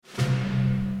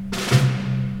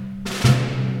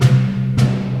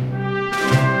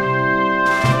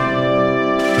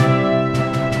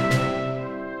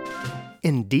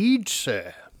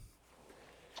sir.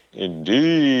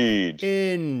 Indeed.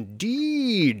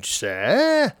 Indeed,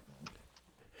 sir.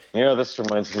 Yeah, this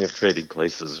reminds me of Trading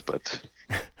Places, but...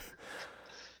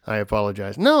 I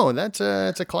apologize. No, it's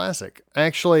a classic.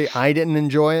 Actually, I didn't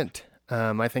enjoy it.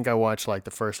 I think I watched like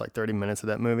the first 30 minutes of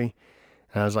that movie,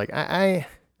 and I was like, I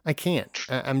can't.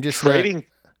 I'm just Trading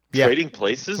not,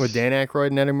 Places with Dan Aykroyd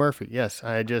and Eddie Murphy. Yes,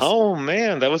 I just. Oh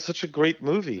man, that was such a great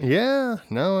movie. Yeah,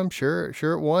 no, I'm sure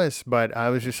it was, but I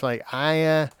was just like,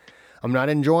 I'm not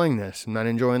enjoying this. I'm not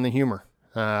enjoying the humor.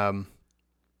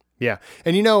 Yeah,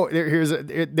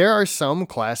 and there are some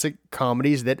classic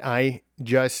comedies that I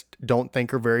just don't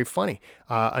think are very funny.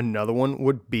 Another one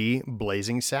would be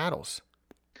Blazing Saddles.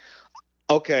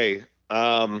 Okay,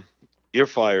 you're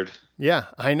fired. Yeah,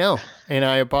 I know, and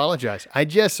I apologize.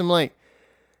 I'm like,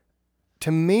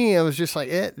 to me, I was just like,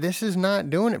 this is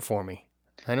not doing it for me.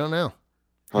 I don't know.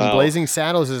 Wow. And Blazing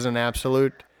Saddles is an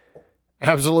absolute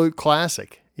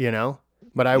classic,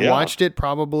 But I watched it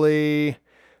probably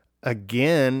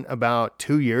again about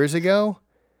 2 years ago,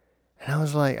 and I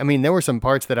was like, there were some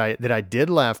parts that I did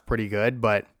laugh pretty good,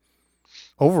 but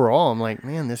overall I'm like,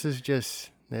 man, this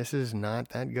is not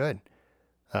that good.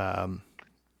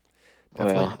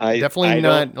 Definitely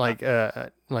not like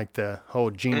the whole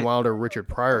Gene Wilder, Richard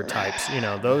Pryor types,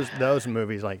 those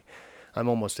movies, like I'm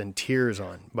almost in tears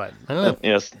on, but I don't know.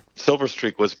 Yes, Silver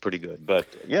Streak was pretty good, but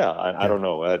I don't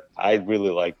know. I really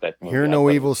like that movie. Hear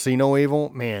no evil, see no evil,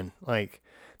 man. Like,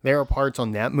 there are parts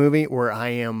on that movie where I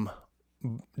am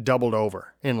doubled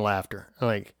over in laughter.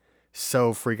 Like,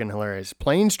 so freaking hilarious.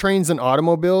 Planes, Trains, and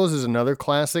Automobiles is another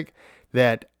classic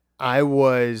that I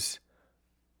really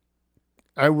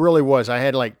was. I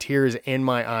had like tears in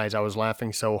my eyes. I was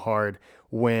laughing so hard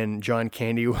when John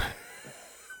Candy was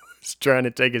trying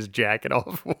to take his jacket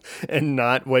off and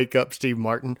not wake up Steve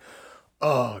Martin.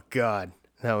 Oh, God.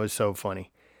 That was so funny.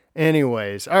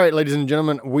 Anyways, all right, ladies and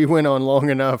gentlemen, we went on long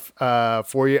enough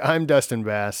for you. I'm Dustin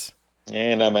Bass.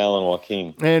 And I'm Alan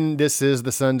Joaquin. And this is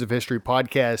the Sons of History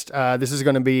podcast. This is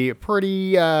going to be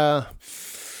pretty,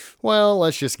 well,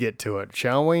 let's just get to it,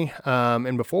 shall we?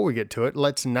 And before we get to it,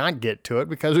 let's not get to it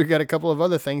because we've got a couple of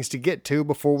other things to get to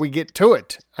before we get to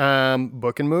it.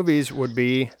 Book and movies would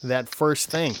be that first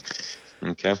thing.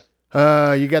 Okay.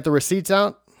 You got the receipts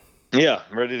out? Yeah,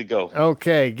 I'm ready to go.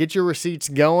 Okay, get your receipts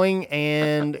going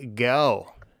and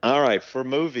go. All right, for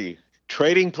movie,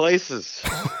 Trading Places.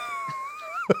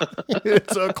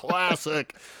 It's a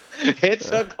classic. It's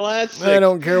a classic. I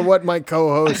don't care what my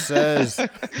co-host says.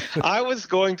 I was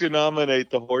going to nominate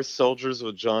The Horse Soldiers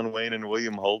with John Wayne and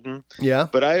William Holden. Yeah.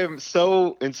 But I am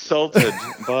so insulted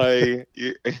by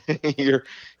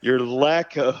your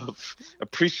lack of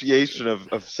appreciation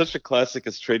of such a classic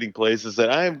as Trading Places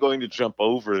that I am going to jump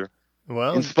over.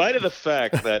 Well, in spite of the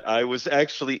fact that I was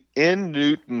actually in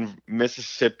Newton,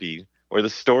 Mississippi, where the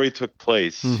story took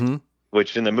place,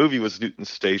 which in the movie was Newton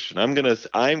Station. I'm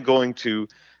going to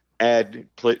add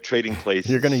Trading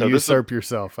Places. You're going to usurp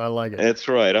yourself. I like it. That's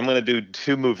right. I'm going to do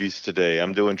 2 movies today.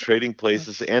 I'm doing Trading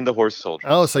Places and The Horse Soldier.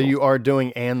 Oh, so you are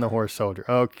doing and The Horse Soldier.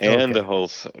 Okay. And The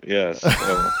Horse, yes.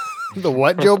 The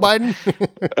what, Joe Biden?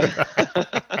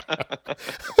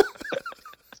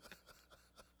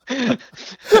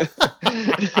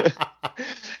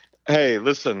 Hey,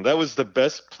 listen, that was the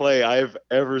best play I've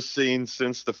ever seen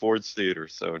since the Ford's Theater.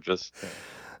 So just.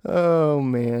 Oh,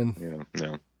 man.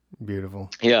 Yeah. Beautiful.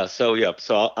 Yeah. So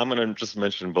I'm going to just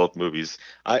mention both movies.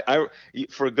 I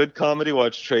for a good comedy,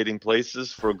 watch Trading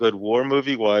Places. For a good war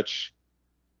movie, watch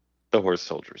The Horse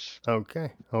Soldiers.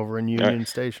 Okay. Over in Union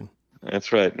Station.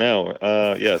 That's right. Now,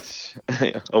 yes,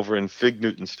 over in Fig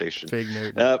Newton Station. Fig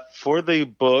Newton. For the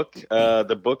book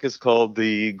is called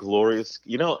The Glorious.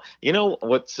 You know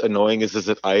what's annoying is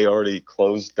that I already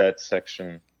closed that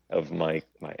section of my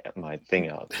thing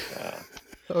out.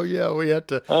 Oh yeah, we had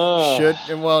to shit.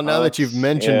 And well, now that you've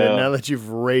mentioned it, now that you've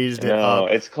raised it up,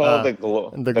 it's called the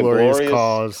Glorious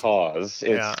Cause.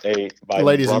 It's by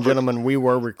ladies and gentlemen, we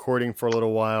were recording for a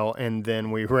little while, and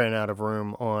then we ran out of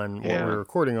room on what we were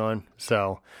recording on,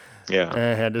 so I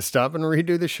had to stop and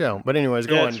redo the show. But anyways,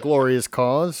 go on. Glorious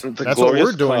Cause. That's what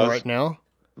we're doing right now.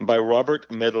 By Robert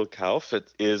Middlekauff.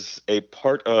 It is a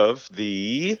part of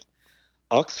the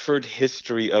Oxford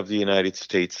History of the United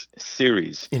States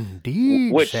series.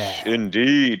 Indeed.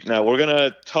 Indeed. Now, we're going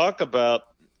to talk about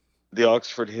the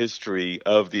Oxford History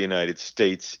of the United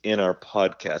States in our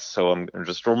podcast. So I'm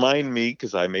just remind me,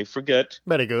 because I may forget.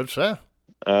 Very good, sir.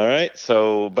 All right.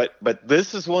 So, but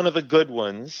this is one of the good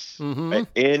ones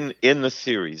in the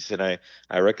series, and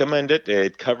I recommend it.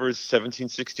 It covers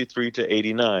 1763 to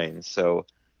 89. So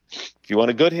If you want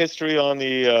a good history on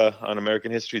the on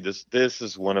American history, this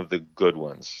is one of the good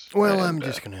ones. Well, I'm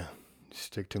just gonna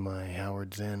stick to my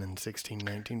Howard Zinn and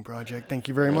 1619 project. Thank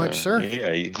you very much, sir.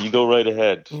 Yeah, you go right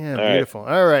ahead. Yeah, All beautiful.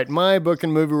 right. All right, my book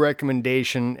and movie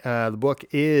recommendation. The book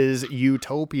is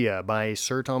Utopia by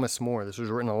Sir Thomas More. This was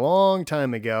written a long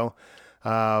time ago,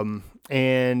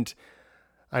 and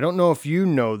I don't know if you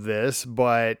know this,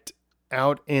 but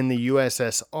out in the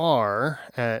USSR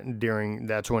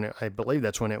I believe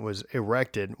that's when it was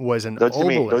erected, was an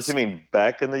obelisk. Don't you mean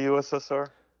back in the USSR?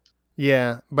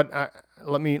 Yeah, but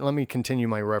let me continue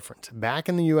my reference. Back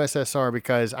in the USSR,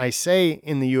 because I say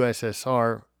in the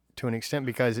USSR to an extent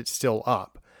because it's still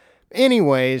up.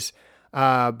 Anyways,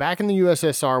 back in the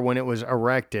USSR when it was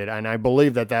erected, and I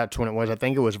believe that's when it was. I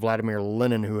think it was Vladimir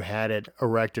Lenin who had it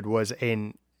erected. Was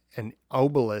an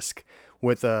obelisk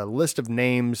with a list of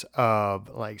names of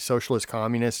like socialist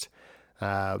communists,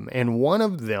 and one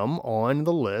of them on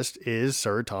the list is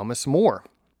Sir Thomas More,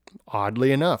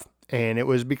 oddly enough. And it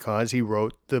was because he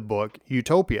wrote the book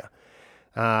Utopia.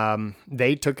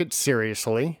 They took it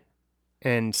seriously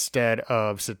instead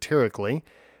of satirically.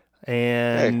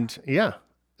 And yeah,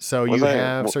 so you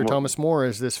have Sir Thomas More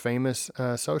as this famous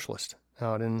socialist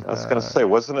out in... I was going to say,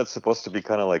 wasn't it supposed to be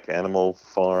kind of like Animal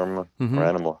Farm or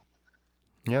Animal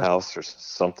House or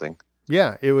something?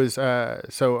 Yeah, it was.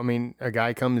 So, I mean, a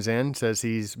guy comes in, says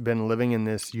he's been living in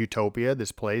this utopia,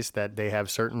 this place that they have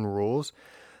certain rules.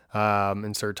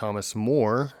 And Sir Thomas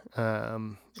More,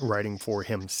 writing for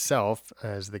himself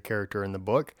as the character in the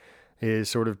book, is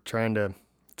sort of trying to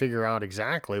figure out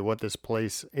exactly what this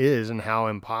place is and how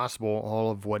impossible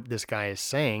all of what this guy is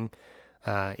saying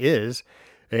is.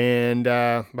 And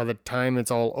by the time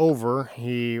it's all over,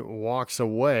 he walks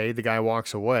away. The guy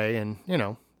walks away, and,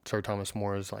 Sir Thomas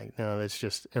More is like, no, that's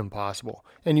just impossible.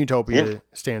 And Utopia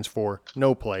stands for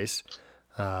no place.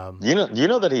 You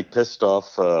know that he pissed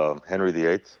off Henry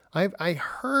VIII? I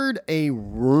heard a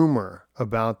rumor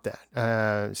about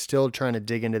that. Still trying to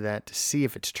dig into that to see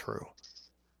if it's true.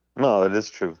 No, it is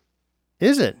true.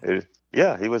 Is it?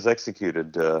 Yeah, he was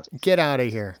executed. Get out of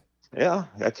here. Yeah,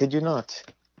 I kid you not.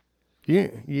 Yeah.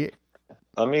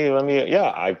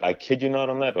 I kid you not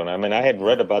on that one. I mean, I had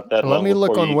read about that. Let me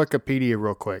look on Wikipedia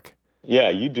real quick. Yeah,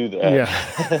 you do that.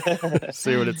 Yeah.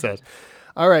 See what it says.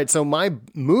 All right, so my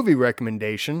movie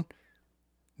recommendation,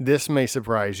 this may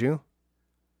surprise you,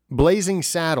 Blazing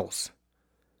Saddles.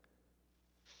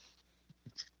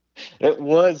 It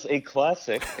was a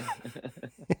classic.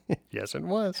 Yes, it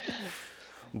was.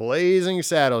 Blazing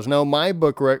Saddles. No, my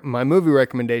movie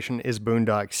recommendation is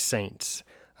Boondock Saints,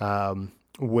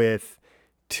 with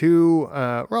two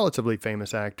relatively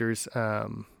famous actors.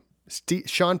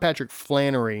 Sean Patrick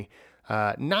Flannery,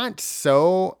 not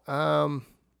so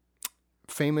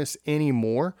famous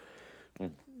anymore.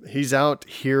 He's out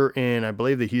here in, I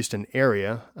believe, the Houston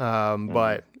area,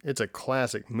 but it's a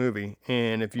classic movie.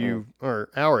 And if you are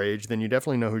our age, then you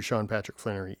definitely know who Sean Patrick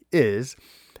Flannery is.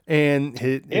 And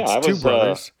it's two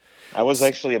brothers. I was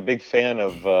actually a big fan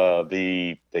of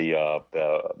the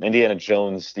Indiana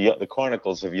Jones, the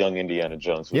Chronicles of Young Indiana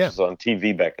Jones, which was on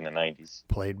TV back in the 90s.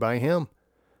 Played by him.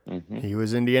 Mm-hmm. He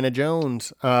was Indiana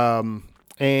Jones.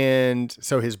 And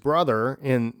so his brother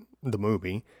in the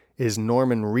movie is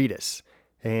Norman Reedus.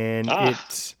 And I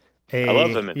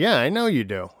love him. Yeah, I know you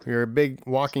do. You're a big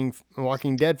Walking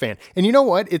Dead fan. And you know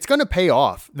what? It's going to pay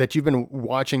off that you've been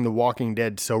watching The Walking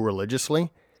Dead so religiously,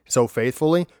 so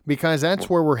faithfully, because that's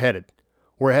where we're headed.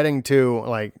 We're heading to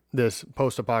like this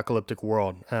post-apocalyptic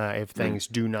world if things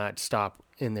do not stop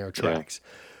in their tracks.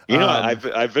 Yeah.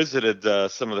 I visited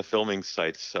some of the filming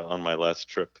sites on my last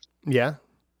trip. Yeah?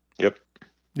 Yep.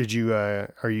 Did you?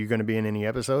 Are you going to be in any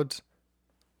episodes?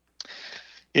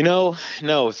 No,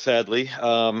 sadly.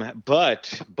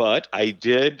 But I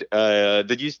did.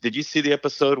 Did you see the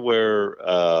episode where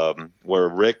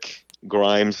Rick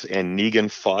Grimes and Negan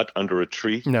fought under a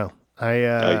tree? No,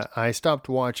 I stopped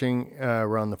watching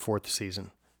around the 4th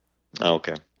season. Oh,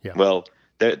 okay. Yeah. Well,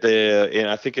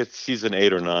 I think it's season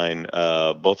 8 or 9.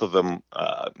 Both of them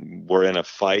were in a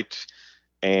fight.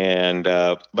 And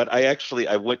but I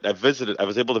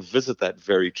was able to visit that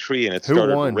very tree, and it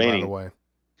started raining. By the way?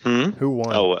 Who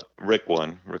won? Oh, Rick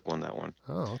won. Rick won that one.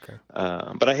 Oh, okay.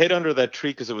 But I hid under that tree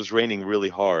because it was raining really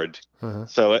hard. Uh-huh.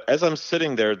 So as I'm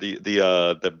sitting there,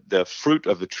 the fruit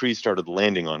of the tree started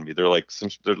landing on me. They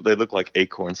look like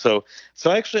acorns. So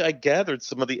actually, I gathered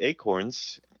some of the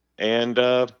acorns and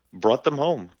brought them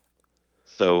home.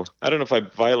 So I don't know if I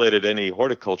violated any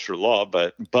horticulture law,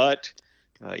 but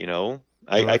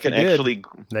I can actually.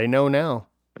 They know now.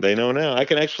 I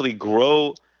can actually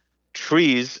grow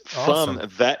trees Awesome. from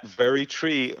that very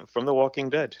tree from The Walking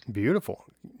Dead. Beautiful.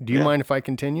 Do you mind if I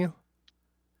continue?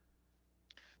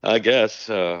 I guess.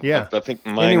 Yeah. I think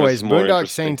mine was Anyways, more Boondock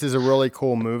interesting. Saints is a really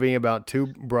cool movie about two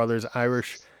brothers,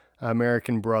 Irish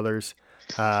American brothers,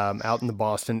 out in the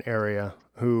Boston area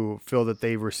who feel that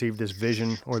they've received this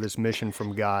vision or this mission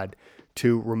from God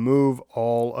to remove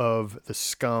all of the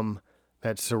scum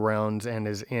that surrounds and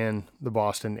is in the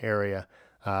Boston area,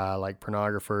 like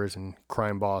pornographers and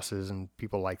crime bosses and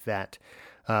people like that.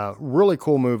 Really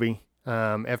cool movie.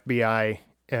 FBI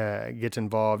gets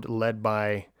involved, led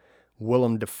by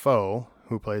Willem Dafoe,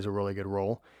 who plays a really good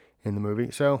role in the movie.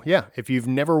 So, yeah, if you've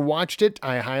never watched it,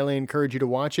 I highly encourage you to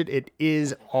watch it. It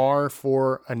is R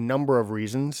for a number of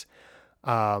reasons.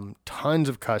 Tons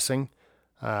of cussing,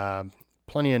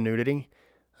 plenty of nudity,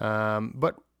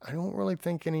 but I don't really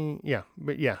think any. Yeah,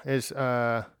 but yeah, it's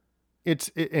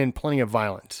and plenty of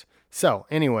violence. So,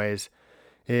 anyways,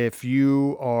 if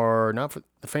you are not for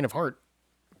the faint of heart,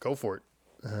 go for it.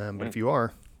 But if you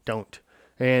are, don't.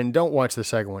 And don't watch the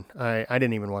second one. I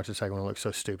didn't even watch the second one. It looks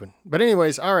so stupid. But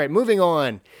anyways, all right, moving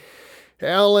on.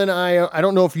 Ellen, I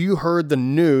don't know if you heard the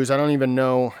news. I don't even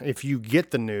know if you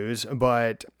get the news,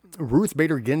 but Ruth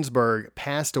Bader Ginsburg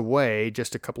passed away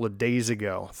just a couple of days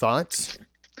ago. Thoughts?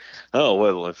 Oh,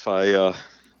 well, if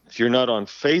you're not on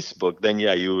Facebook, then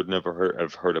yeah, you would never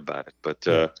have heard about it. But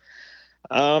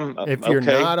if you're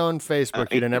okay. not on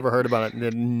Facebook, you'd have never heard about it.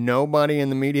 Did nobody in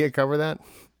the media cover that?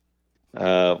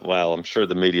 Well, I'm sure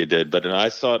the media did, but I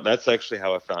saw that's actually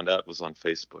how I found out was on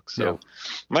Facebook. So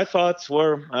my thoughts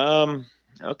were,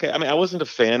 okay. I mean, I wasn't a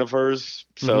fan of hers,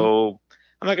 so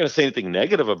I'm not going to say anything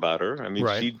negative about her. I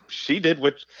mean, she did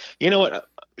what,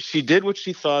 she did what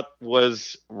she thought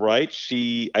was right.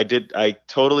 I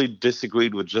totally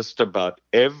disagreed with just about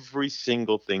every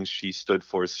single thing she stood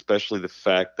for, especially the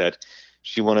fact that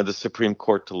she wanted the Supreme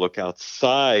Court to look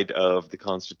outside of the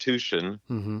Constitution.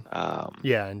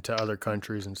 And to other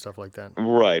countries and stuff like that.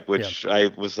 Right, which I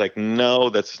was like,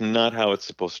 no, that's not how it's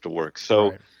supposed to work.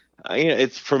 So,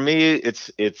 it's for me,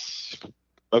 it's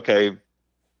okay.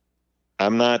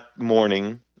 I'm not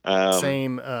mourning.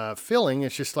 Same feeling.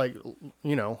 It's just like,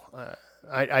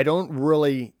 I don't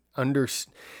really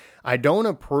understand. I don't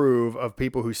approve of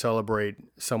people who celebrate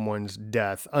someone's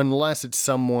death unless it's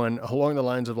someone along the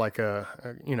lines of like like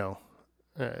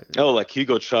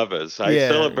Hugo Chavez.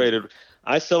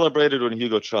 I celebrated when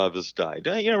Hugo Chavez died.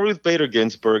 Ruth Bader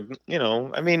Ginsburg,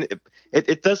 I mean,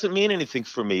 it doesn't mean anything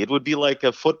for me. It would be like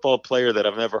a football player that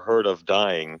I've never heard of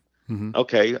dying.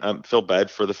 Okay, I feel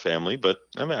bad for the family, but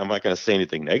I mean, I'm not going to say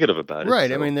anything negative about it. Right.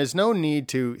 So. I mean, there's no need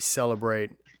to celebrate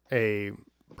a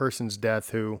person's death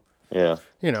who... Yeah.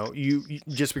 You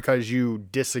just because you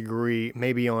disagree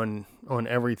maybe on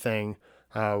everything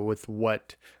with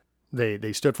what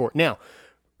they stood for. Now,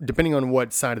 depending on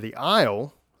what side of the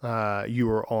aisle you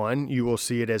are on, you will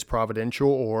see it as providential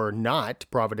or not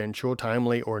providential,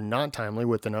 timely or not timely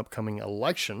with an upcoming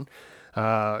election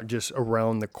just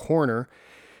around the corner.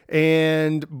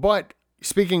 But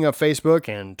speaking of Facebook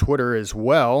and Twitter as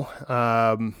well,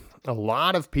 a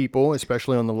lot of people,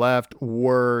 especially on the left,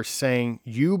 were saying,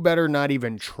 you better not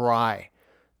even try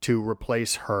to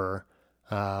replace her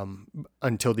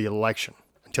until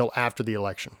after the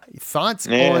election. Thoughts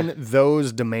on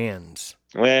those demands?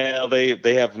 Well,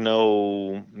 they have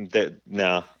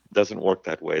doesn't work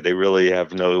that way. They really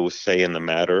have no say in the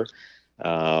matter.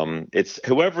 It's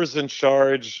whoever's in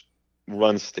charge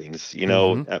runs things.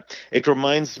 It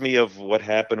reminds me of what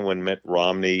happened when Mitt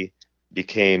Romney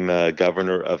became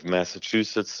governor of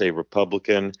Massachusetts, a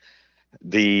Republican.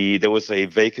 There was a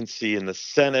vacancy in the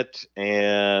Senate,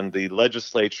 and the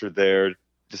legislature there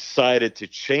decided to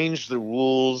change the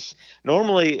rules.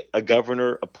 Normally, a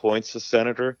governor appoints a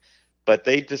senator, but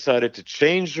they decided to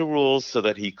change the rules so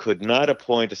that he could not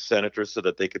appoint a senator, so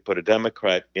that they could put a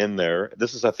Democrat in there.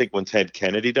 This is, I think, when Ted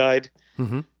Kennedy died.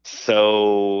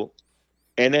 So,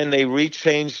 and then they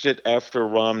rechanged it after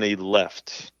Romney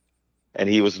left, and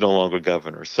he was no longer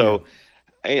governor. So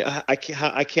I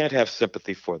can't have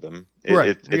sympathy for them.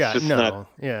 It's just not.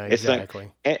 Yeah,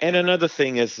 exactly. And another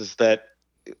thing is that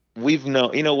we've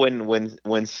known,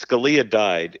 when Scalia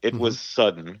died, it was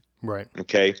sudden. Right.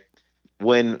 Okay.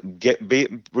 When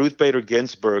Ruth Bader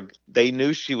Ginsburg, they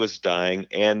knew she was dying,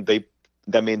 and they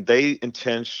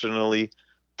intentionally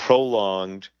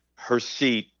prolonged her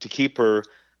seat to keep her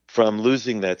from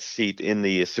losing that seat in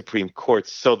the Supreme Court,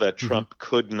 so that Trump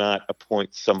could not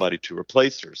appoint somebody to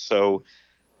replace her. So,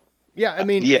 yeah, I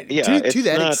mean, to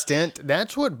that extent,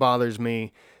 that's what bothers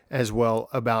me as well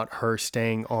about her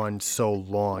staying on so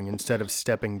long instead of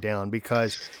stepping down,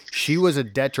 because she was a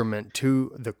detriment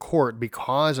to the court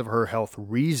because of her health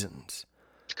reasons.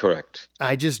 Correct.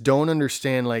 I just don't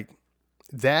understand, like,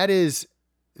 that is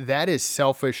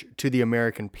selfish to the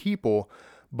American people,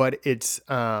 but it's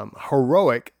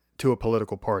heroic to a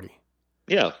political party.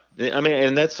 Yeah. I mean,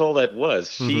 and that's all that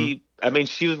was. She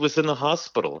was in the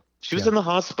hospital. She was in the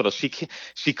hospital.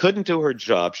 She couldn't do her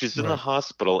job. She's in the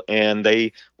hospital, and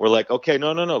they were like, okay,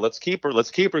 no, let's keep her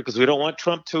because we don't want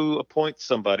Trump to appoint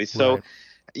somebody. So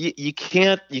you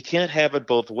can't have it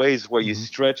both ways, where you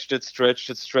stretched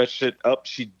it up.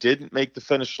 She didn't make the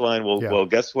finish line. Well,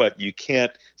 guess what? You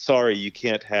can't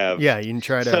have. Yeah, you can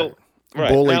try to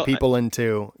bully people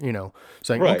into,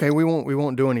 saying, okay, we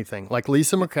won't do anything. Like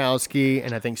Lisa Murkowski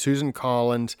and I think Susan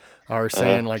Collins are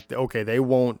saying like, okay, they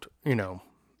won't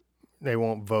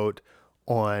vote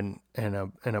on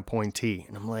an appointee.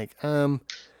 And I'm like, the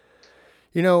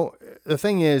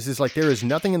thing is like, there is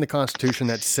nothing in the Constitution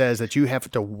that says that you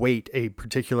have to wait a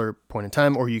particular point in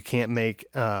time, or you can't make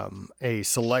a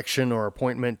selection or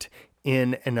appointment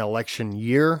in an election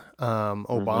year.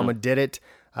 Obama did it.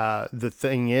 The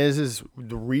thing is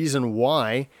the reason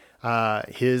why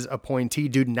his appointee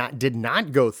did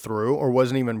not go through or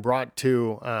wasn't even brought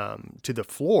to the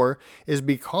floor is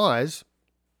because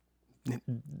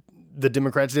the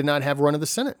Democrats did not have run of the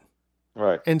Senate.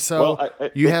 Right. And so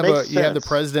you have the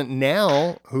president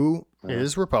now who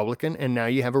is Republican, and now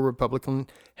you have a Republican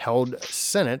held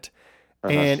Senate.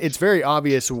 And it's very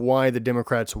obvious why the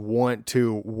Democrats want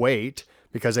to wait,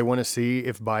 because they want to see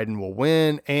if Biden will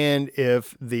win and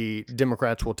if the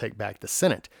Democrats will take back the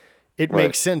Senate. It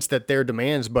makes sense that their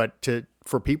demands, but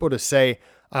for people to say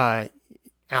out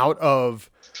of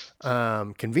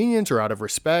convenience or out of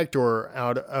respect or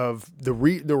out of the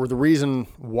reason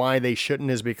why they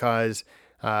shouldn't is because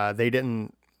they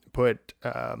didn't put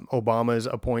Obama's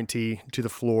appointee to the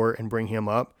floor and bring him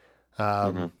up.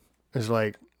 It's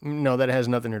like, no, that has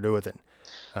nothing to do with it.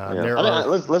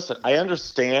 Listen, I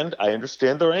understand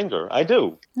their anger. I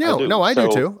do. I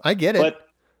do too. I get it.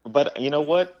 But you know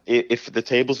what? If the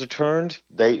tables are turned,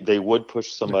 they would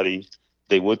push somebody.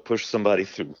 They would push somebody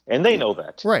through, and they know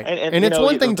that. Right. And it's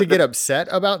one thing to get upset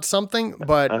about something,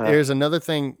 but there's another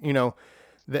thing,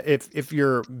 that if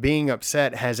you're being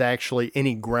upset has actually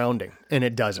any grounding, and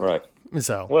it doesn't. Right.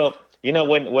 So. Well, when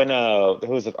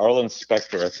who was it? Arlen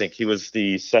Specter, I think he was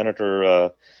the senator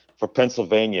for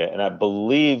Pennsylvania, and I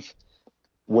believe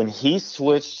when he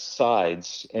switched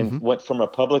sides and went from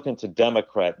Republican to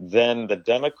Democrat, then the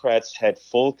Democrats had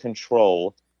full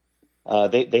control.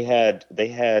 They had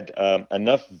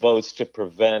enough votes to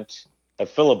prevent a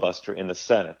filibuster in the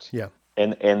Senate. Yeah,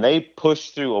 and they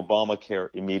pushed through Obamacare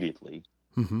immediately.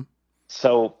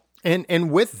 So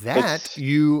and with that,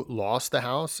 you lost the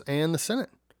House and the Senate.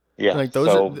 Yeah, like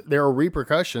there are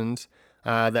repercussions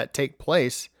that take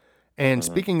place. And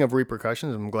speaking of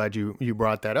repercussions, I'm glad you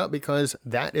brought that up, because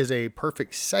that is a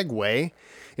perfect segue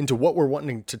into what we're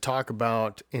wanting to talk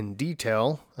about in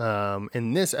detail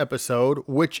in this episode,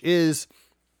 which is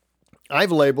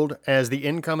I've labeled as the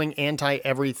incoming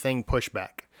anti-everything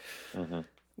pushback.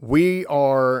 We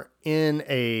are in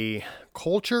a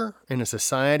culture, in a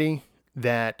society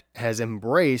that has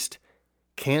embraced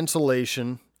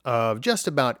cancellation of just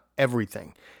about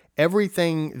everything.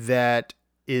 Everything that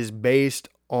is based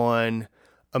on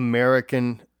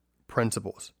American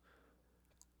principles.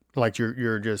 Like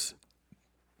you're just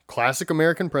classic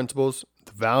American principles,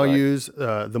 the values,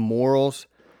 the morals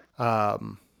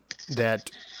that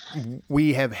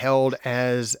we have held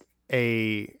as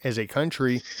a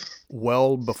country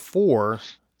well before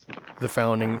the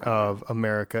founding of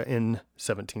America in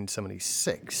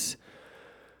 1776.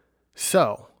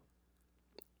 So,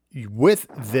 with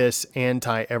this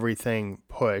anti-everything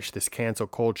push, this cancel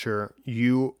culture,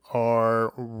 you're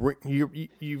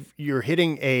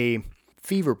hitting a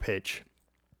fever pitch,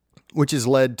 which has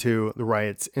led to the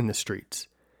riots in the streets.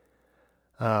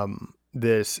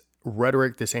 This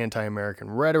rhetoric, this anti-American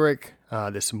rhetoric,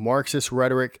 this Marxist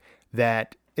rhetoric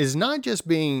that is not just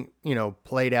being,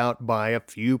 played out by a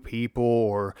few people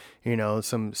or,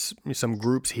 some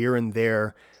groups here and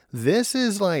there. This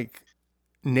is like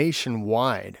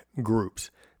nationwide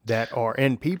groups that are,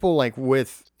 and people like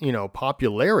with,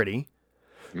 popularity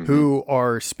who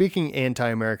are speaking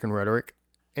anti-American rhetoric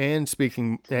and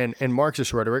speaking and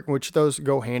Marxist rhetoric, which those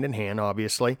go hand in hand,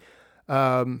 obviously.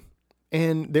 And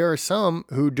there are some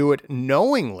who do it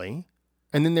knowingly,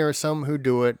 and then there are some who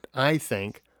do it, I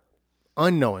think,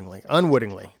 unknowingly,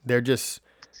 unwittingly.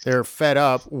 They're fed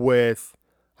up with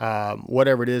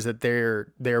whatever it is that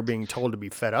they're being told to be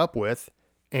fed up with,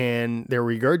 and they're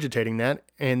regurgitating that.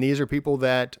 And these are people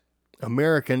that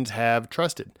Americans have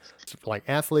trusted, like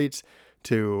athletes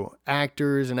to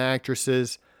actors and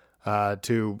actresses,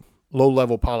 to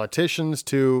low-level politicians,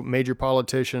 to major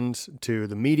politicians, to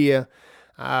the media.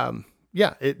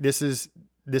 This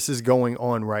is going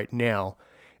on right now.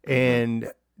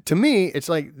 And to me, it's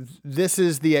like, this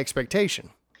is the expectation,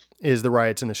 is the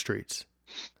riots in the streets.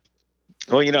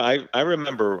 Well, I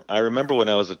remember when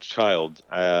I was a child,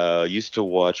 I used to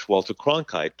watch Walter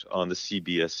Cronkite on the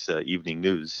CBS Evening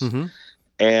News.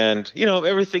 And,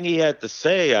 everything he had to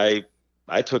say,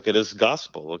 I took it as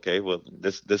gospel. Okay, well,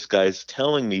 this guy's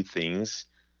telling me things,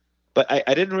 but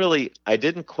I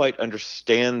didn't quite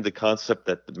understand the concept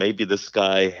that maybe this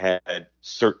guy had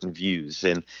certain views.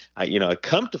 And I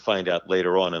come to find out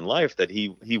later on in life that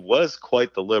he was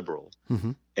quite the liberal.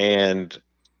 And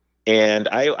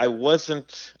I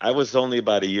was only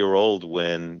about a year old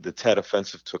when the Tet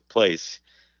Offensive took place.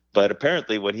 But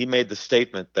apparently when he made the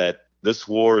statement that this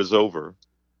war is over,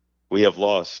 we have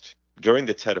lost, during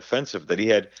the Tet Offensive, that he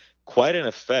had quite an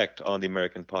effect on the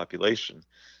American population.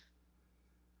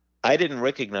 I didn't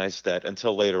recognize that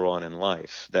until later on in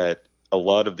life, that a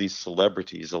lot of these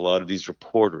celebrities, a lot of these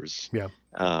reporters,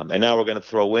 and now we're going to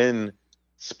throw in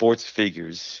sports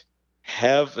figures,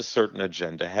 have a certain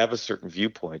agenda, have a certain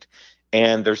viewpoint,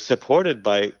 and they're supported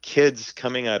by kids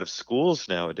coming out of schools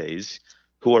nowadays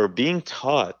who are being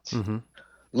taught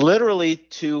literally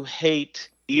to hate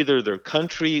either their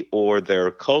country or their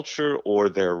culture or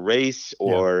their race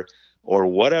or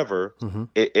whatever.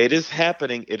 It is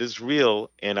happening. It is real.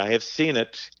 And I have seen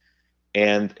it.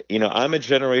 And, I'm a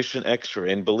Generation Xer.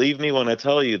 And believe me when I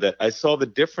tell you that I saw the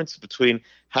difference between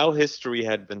how history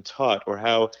had been taught, or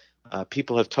how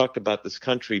people have talked about this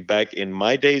country back in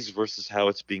my days versus how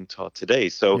it's being taught today.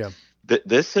 So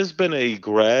this has been a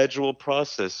gradual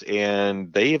process,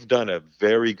 and they have done a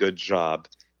very good job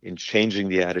in changing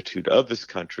the attitude of this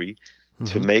country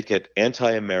to make it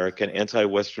anti-American,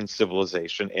 anti-Western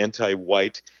civilization,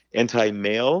 anti-white,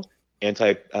 anti-male,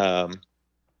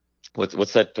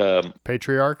 what's that?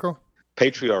 Patriarchal?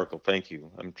 Patriarchal, thank you.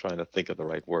 I'm trying to think of the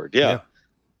right word.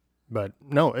 But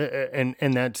no, and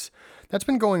that's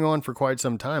been going on for quite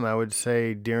some time. I would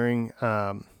say during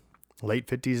late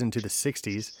 50s into the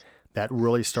 60s, that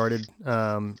really started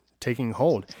taking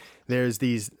hold. There's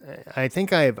these, I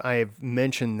think I've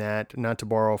mentioned that, not to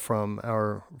borrow from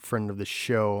our friend of the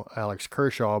show, Alex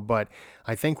Kershaw, but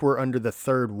I think we're under the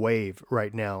third wave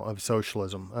right now of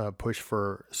socialism, push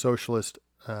for socialist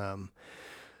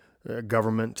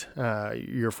government.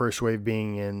 Your first wave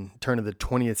being in turn of the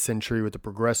 20th century with the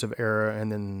progressive era,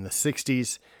 and then in the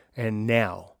 60s, and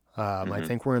now I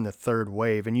think we're in the third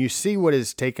wave. And you see what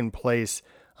has taken place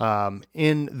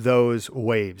in those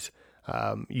waves.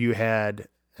 You had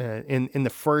in the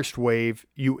first wave,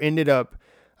 you ended up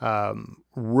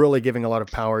really giving a lot of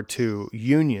power to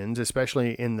unions,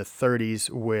 especially in the 30s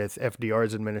with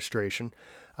FDR's administration.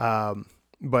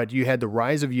 But you had the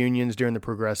rise of unions during the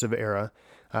progressive era.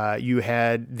 You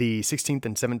had the 16th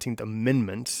and 17th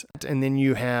Amendments, and then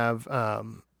you have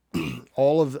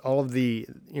all of the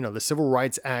the civil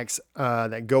rights acts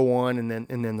that go on, and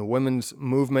then the women's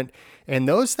movement, and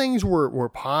those things were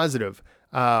positive.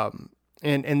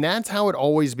 And that's how it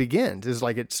always begins, is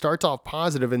like it starts off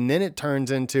positive and then it turns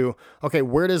into, okay,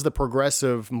 where does the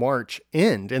progressive march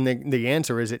end? And the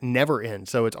answer is it never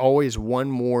ends. So it's always one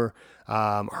more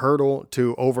hurdle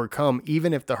to overcome,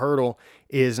 even if the hurdle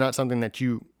is not something that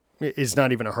is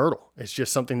not even a hurdle. It's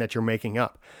just something that you're making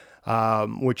up,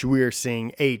 which we are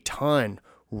seeing a ton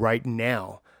right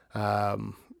now.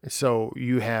 So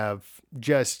you have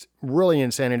just really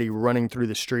insanity running through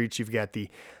the streets. You've got the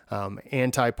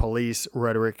anti-police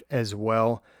rhetoric as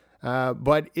well.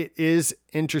 But it is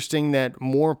interesting that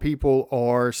more people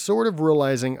are sort of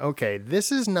realizing, okay,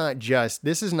 this is not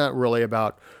really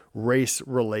about race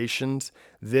relations.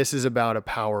 This is about a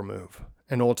power move,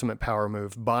 an ultimate power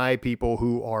move by people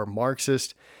who are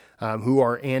Marxist, who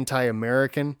are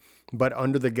anti-American, but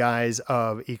under the guise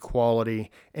of equality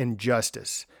and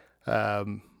justice,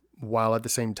 while at the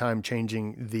same time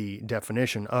changing the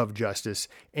definition of justice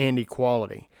and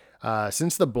equality.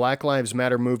 Since the Black Lives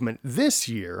Matter movement this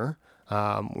year,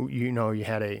 you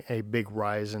had a big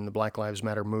rise in the Black Lives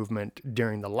Matter movement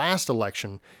during the last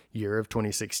election year of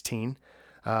 2016.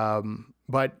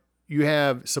 But you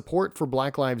have support for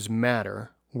Black Lives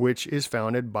Matter, which is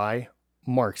founded by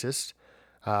Marxists.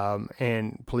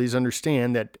 And please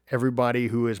understand that everybody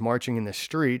who is marching in the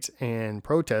streets and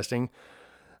protesting,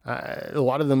 a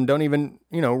lot of them don't even,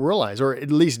 realize, or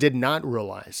at least did not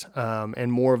realize.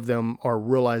 And more of them are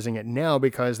realizing it now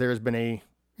because there's been a,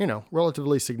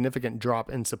 relatively significant drop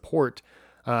in support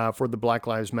for the Black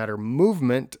Lives Matter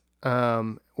movement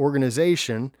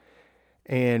organization.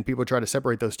 And people try to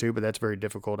separate those two, but that's very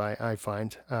difficult, I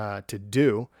find, to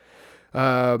do.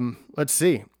 Let's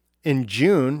see. In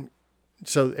June,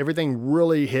 so everything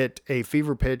really hit a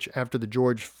fever pitch after the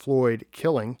George Floyd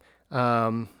killing.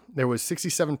 There was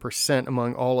 67%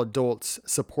 among all adults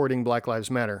supporting Black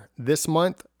Lives Matter. This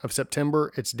month of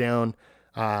September, it's down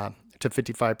to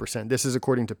 55%. This is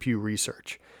according to Pew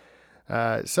Research.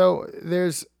 So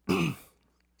there's,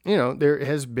 there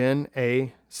has been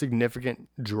a significant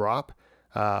drop.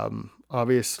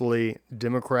 Obviously,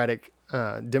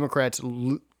 Democrats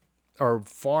are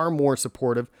far more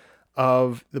supportive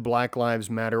of the Black Lives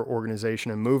Matter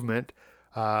organization and movement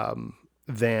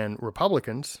than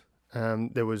Republicans.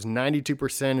 There was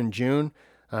 92% in June.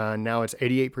 Now it's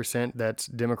 88%. That's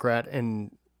Democrat.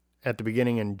 And at the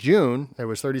beginning in June, there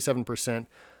was 37%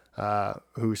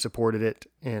 who supported it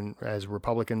as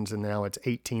Republicans, and now it's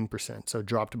 18%. So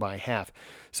dropped by half.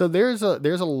 So there's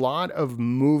a lot of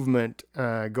movement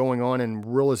going on and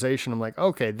realization. I'm like,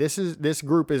 okay, this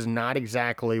group is not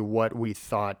exactly what we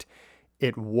thought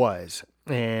it was.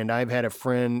 And I've had a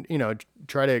friend,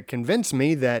 try to convince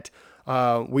me that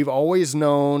we've always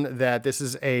known that this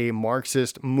is a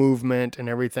Marxist movement and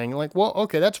everything. Like, well,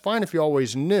 okay, that's fine if you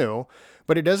always knew,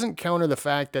 but it doesn't counter the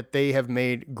fact that they have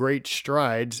made great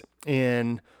strides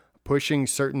in pushing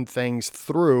certain things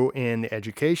through in the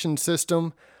education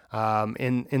system,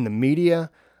 in the media,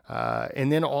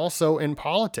 and then also in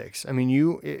politics. I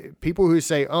mean, people who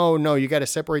say, oh no, you got to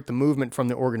separate the movement from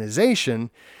the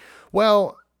organization.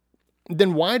 Well,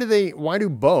 then why do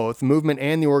both movement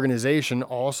and the organization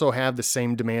also have the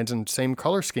same demands and same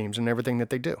color schemes and everything that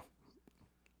they do?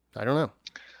 I don't know.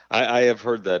 I have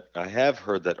heard that. I have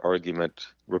heard that argument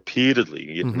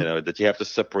repeatedly. That you have to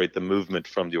separate the movement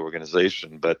from the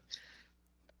organization. But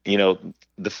the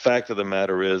fact of the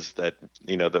matter is that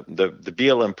the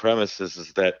BLM premise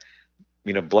is that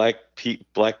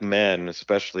black men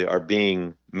especially are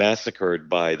being massacred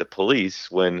by the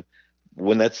police when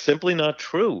that's simply not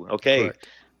true. Okay. Correct.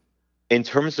 In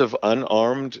terms of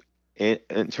unarmed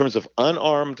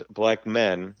black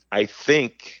men, I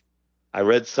think I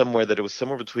read somewhere that it was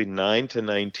somewhere between 9 to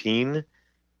 19,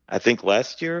 I think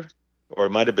last year, or it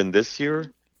might have been this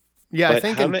year. Yeah, but I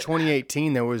think in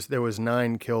 2018 there was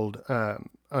 9 killed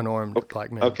unarmed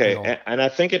black men. Okay, and I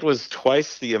think it was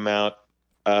twice the amount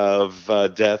of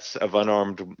deaths of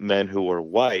unarmed men who were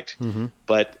white. Mm-hmm.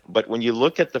 But when you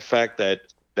look at the fact that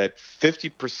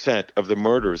 50% of the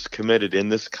murders committed in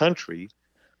this country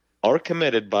are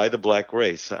committed by the black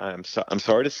race. I'm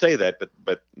sorry to say that,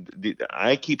 but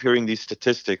I keep hearing these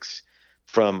statistics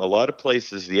from a lot of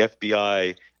places, the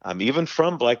FBI, even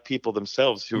from black people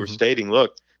themselves who are stating,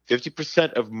 look,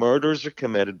 50% of murders are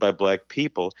committed by black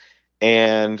people.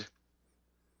 And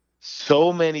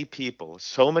so many people,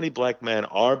 so many black men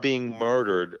are being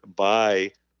murdered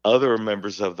by other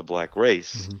members of the black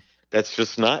race. Mm-hmm. That's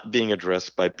just not being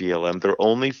addressed by BLM. They're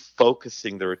only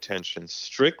focusing their attention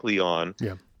strictly on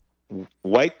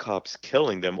white cops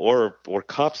killing them or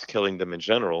cops killing them in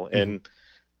general. Mm-hmm. And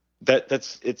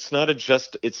it's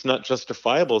not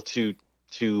justifiable to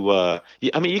I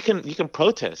mean, you can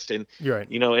protest, and you're right.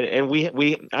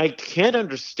 And I can't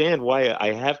understand why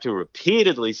I have to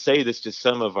repeatedly say this to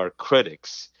some of our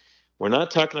critics. We're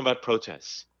not talking about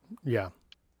protests. Yeah.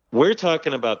 We're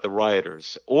talking about the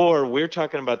rioters, or we're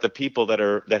talking about the people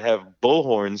that have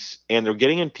bullhorns and they're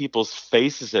getting in people's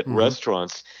faces at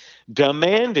restaurants,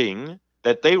 demanding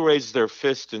that they raise their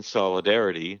fist in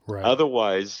solidarity. Right.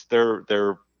 Otherwise,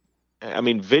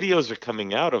 videos are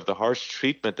coming out of the harsh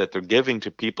treatment that they're giving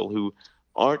to people who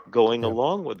aren't going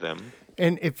along with them.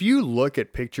 And if you look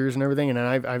at pictures and everything, and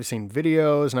I've seen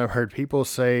videos and I've heard people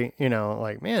say,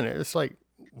 like, man, it's like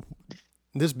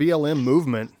this BLM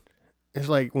movement. It's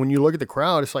like when you look at the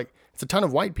crowd, it's like it's a ton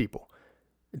of white people.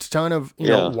 It's a ton of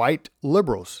white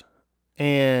liberals,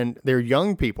 and they're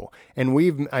young people.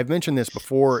 And I've mentioned this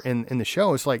before in the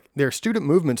show. It's like they're student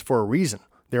movements for a reason.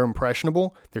 They're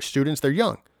impressionable. They're students. They're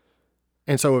young.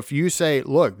 And so if you say,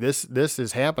 look, this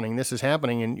is happening,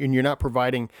 and you're not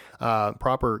providing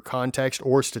proper context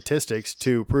or statistics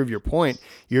to prove your point,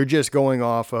 you're just going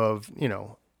off of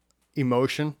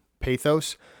emotion,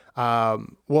 pathos.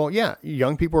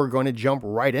 Young people are going to jump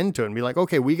right into it and be like,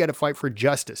 okay, we got to fight for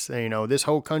justice. This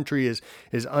whole country is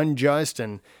unjust,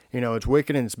 and, it's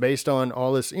wicked, and it's based on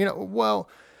all this,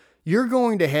 you're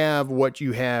going to have what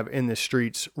you have in the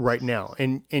streets right now.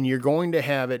 And you're going to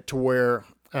have it to where,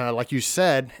 like you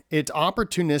said, it's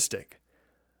opportunistic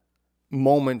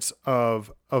moments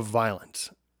of violence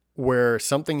where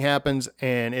something happens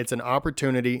and it's an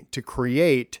opportunity to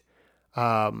create,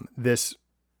 this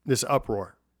this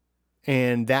uproar.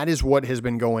 And that is what has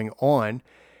been going on.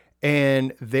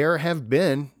 And there have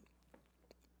been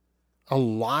a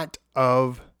lot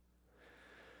of,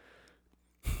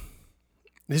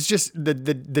 it's just the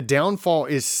downfall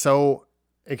is so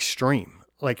extreme.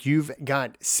 Like, you've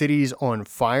got cities on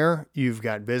fire. You've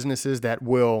got businesses that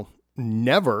will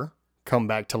never come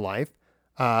back to life.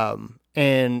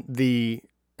 And the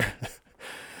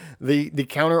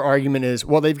counter argument is,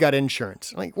 well, they've got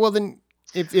insurance. Like, well, then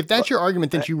if that's your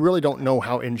argument, then you really don't know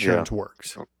how insurance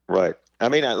works. Right. I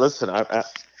mean, listen,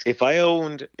 if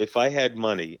I had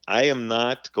money, I am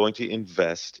not going to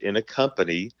invest in a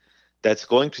company that's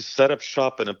going to set up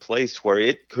shop in a place where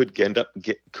it could end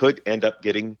up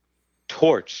getting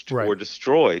torched or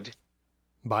destroyed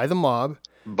by the mob.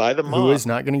 Who is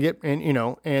not going to get,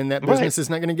 and that business is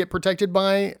not going to get protected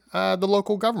by the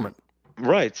local government.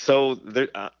 Right. So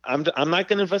I'm not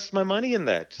going to invest my money in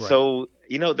that. Right. So,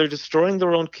 they're destroying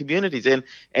their own communities. And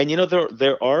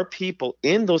there are people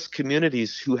in those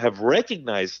communities who have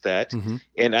recognized that. Mm-hmm.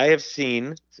 And I have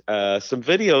seen some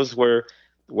videos where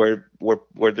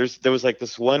there was like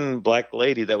this one black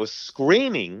lady that was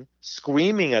screaming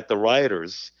at the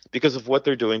rioters because of what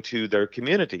they're doing to their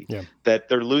community, that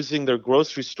they're losing their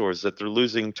grocery stores, that they're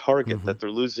losing Target, mm-hmm. that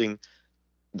they're losing,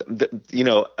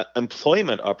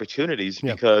 employment opportunities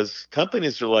because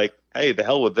companies are like, hey, the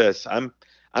hell with this.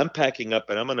 I'm packing up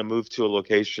and I'm going to move to a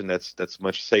location that's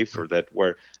much safer,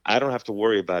 where I don't have to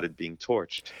worry about it being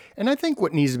torched. And I think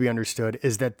what needs to be understood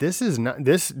is that this is not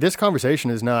this conversation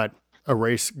is not a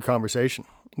race conversation.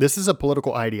 This is a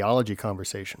political ideology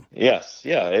conversation. Yes,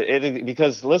 yeah.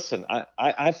 Because listen,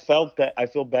 I feel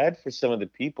bad for some of the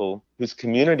people whose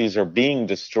communities are being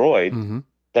destroyed, mm-hmm.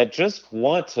 that just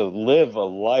want to live a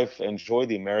life, enjoy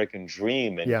the American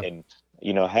dream, and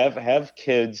have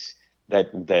kids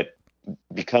that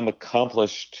become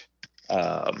accomplished,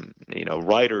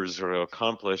 writers or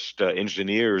accomplished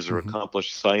engineers or mm-hmm.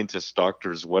 accomplished scientists,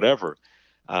 doctors, whatever.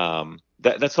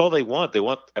 That's all they want. They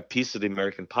want a piece of the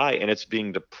American pie, and it's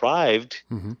being deprived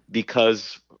mm-hmm.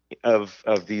 because of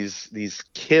these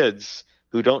kids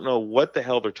who don't know what the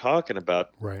hell they're talking about,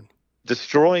 right?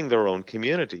 Destroying their own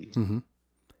community. Mm-hmm.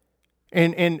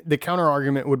 And the counter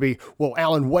argument would be, well,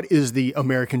 Alan, what is the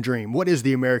American dream? What is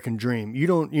the American dream? You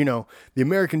don't, the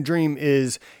American dream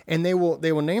is, and they will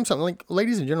name something like,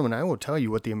 ladies and gentlemen, I will tell you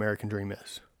what the American dream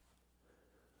is.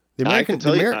 The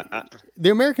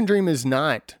American dream is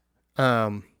not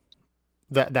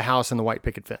the house and the white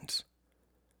picket fence.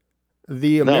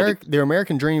 The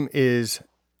American dream is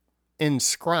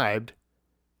inscribed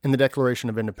in the Declaration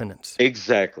of Independence.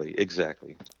 Exactly.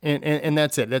 And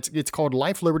that's it. It's called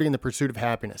life, liberty, and the pursuit of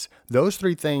happiness. Those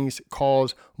three things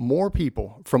cause more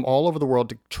people from all over the world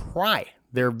to try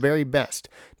their very best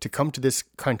to come to this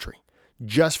country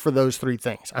just for those three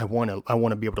things. I want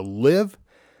to be able to live.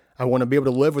 I want to be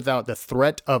able to live without the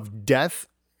threat of death,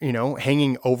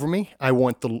 hanging over me. I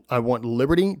want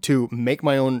liberty to make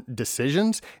my own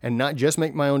decisions, and not just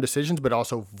make my own decisions, but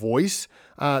also voice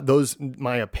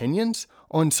my opinions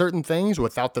on certain things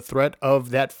without the threat of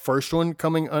that first one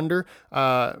coming under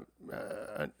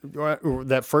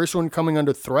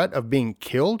threat of being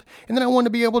killed. And then I want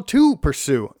to be able to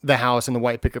pursue the house and the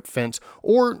white picket fence,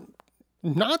 or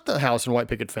not the house and white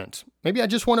picket fence. Maybe I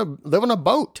just want to live on a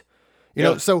boat.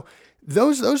 So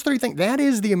those three things, that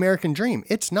is the American dream.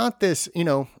 It's not this,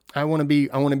 I want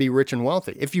to be rich and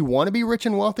wealthy. If you want to be rich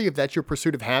and wealthy, if that's your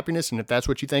pursuit of happiness, and if that's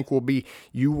what you think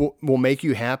will make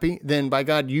you happy, then by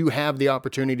God, you have the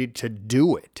opportunity to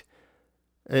do it.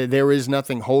 There is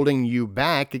nothing holding you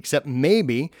back except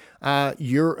maybe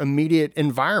your immediate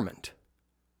environment.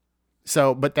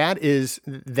 So, but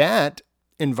that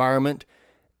environment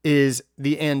is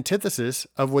the antithesis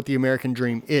of what the American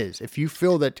dream is. If you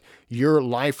feel that your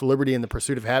life, liberty, and the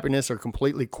pursuit of happiness are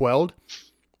completely quelled,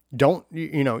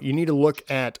 you need to look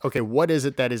at, okay, what is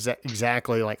it that is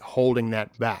exactly like holding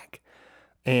that back?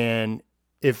 And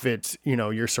if it's,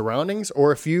 your surroundings,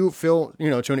 or if you feel,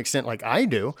 to an extent like I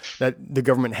do, that the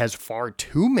government has far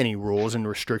too many rules and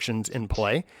restrictions in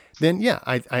play, then yeah,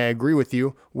 I agree with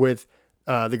you with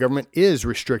the government is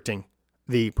restricting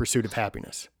the pursuit of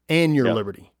happiness and your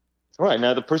liberty. Right.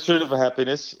 Now, the pursuit of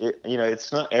happiness,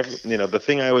 it's not the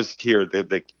thing I always hear,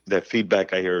 the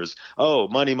feedback I hear is, oh,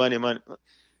 money.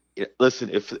 Listen,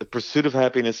 if the pursuit of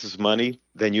happiness is money,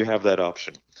 then you have that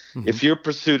option. Mm-hmm. If your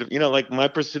pursuit of, like my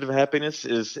pursuit of happiness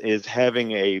is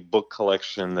having a book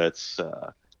collection that's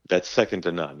that's second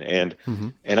to none. And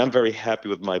I'm very happy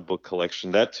with my book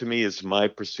collection. That to me is my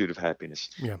pursuit of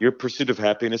happiness. Yeah. Your pursuit of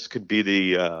happiness could be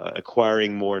the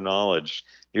acquiring more knowledge.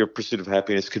 Your pursuit of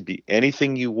happiness could be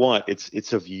anything you want.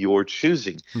 It's of your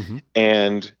choosing.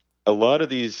 And a lot of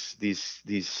these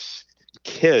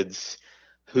kids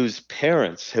whose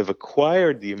parents have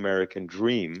acquired the American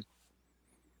dream,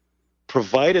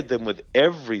 provided them with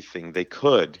everything they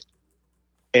could,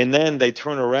 and then they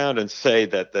turn around and say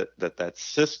that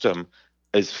system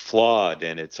is flawed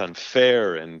and it's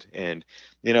unfair, and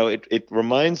it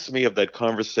reminds me of that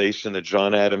conversation that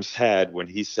John Adams had when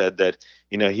he said that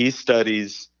he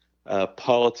studies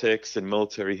politics and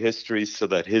military history so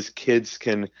that his kids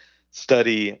can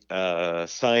study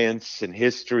science and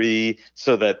history,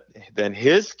 so that then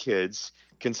his kids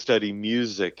can study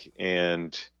music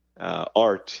and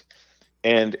art.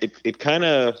 And it kind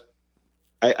of,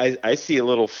 I see a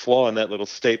little flaw in that little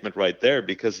statement right there,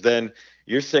 because then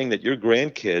you're saying that your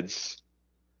grandkids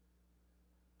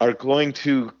are going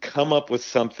to come up with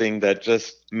something that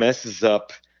just messes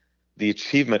up the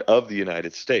achievement of the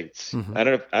United States. I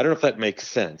don't know if that makes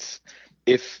sense.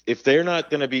 If they're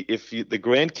not going to be, the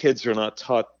grandkids are not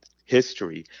taught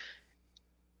history,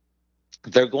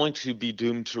 they're going to be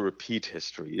doomed to repeat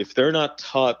history. If they're not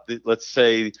taught, let's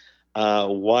say,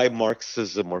 why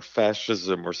Marxism or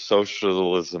fascism or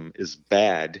socialism is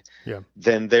bad,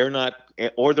 then they're not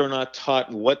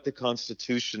taught what the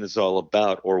Constitution is all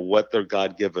about, or what their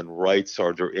God-given rights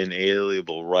are, their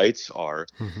inalienable rights are,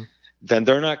 then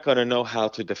they're not going to know how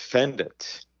to defend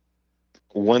it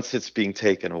once it's being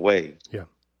taken away.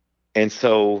 And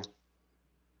so,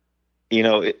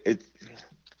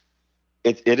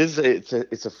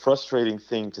 it's a frustrating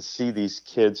thing to see these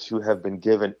kids who have been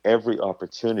given every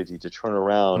opportunity to turn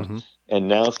around and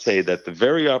now say that the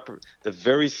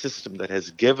very system that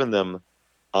has given them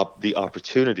the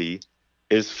opportunity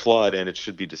is flawed and it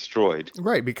should be destroyed.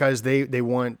 Right, because they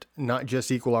want not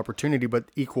just equal opportunity, but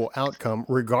equal outcome,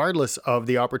 regardless of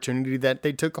the opportunity that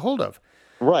they took hold of.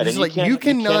 Right. It's like you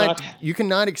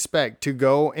cannot expect to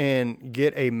go and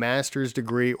get a master's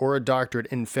degree or a doctorate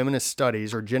in feminist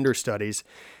studies or gender studies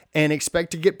and expect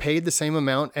to get paid the same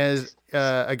amount as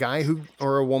a guy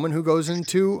or a woman who goes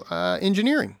into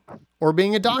engineering or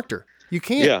being a doctor. You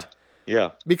can't. Yeah.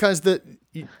 Because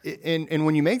and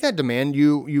when you make that demand,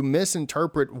 you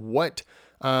misinterpret what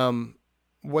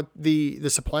the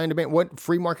supply and demand, what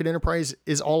free market enterprise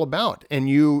is all about. And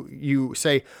you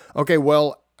say, okay,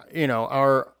 well,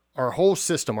 our whole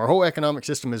system, our whole economic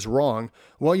system is wrong.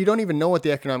 Well, you don't even know what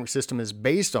the economic system is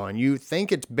based on. You think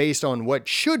it's based on what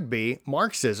should be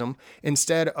Marxism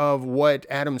instead of what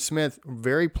Adam Smith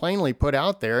very plainly put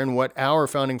out there and what our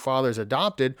founding fathers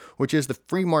adopted, which is the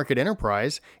free market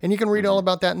enterprise. And you can read all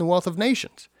about that in The Wealth of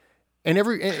Nations. And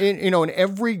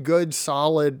every good,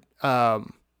 solid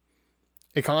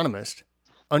economist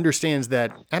understands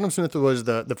that Adam Smith was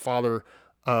the father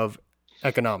of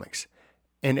economics.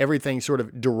 And everything sort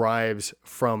of derives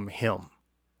from him.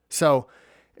 So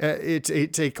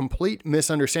it's a complete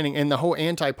misunderstanding. And the whole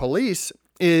anti-police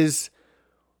is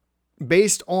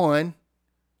based on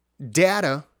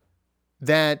data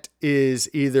that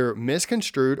is either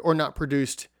misconstrued or not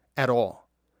produced at all.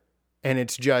 And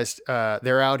it's just,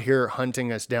 they're out here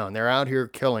hunting us down. They're out here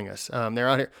killing us. They're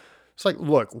out here. It's like,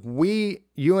 look,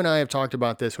 you and I have talked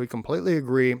about this. We completely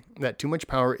agree that too much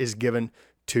power is given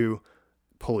to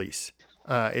police.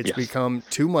 It's become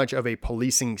too much of a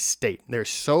policing state. There's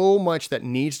so much that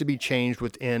needs to be changed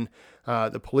within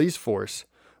the police force,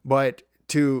 but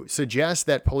to suggest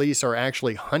that police are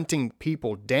actually hunting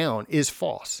people down is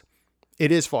false.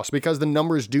 It is false because the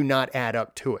numbers do not add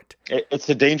up to it. It's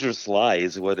a dangerous lie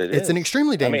is what it is. It's an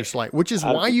extremely dangerous lie, which is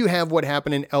why you have what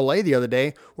happened in LA the other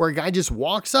day where a guy just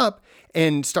walks up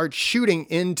and starts shooting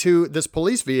into this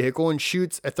police vehicle and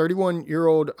shoots a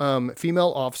 31-year-old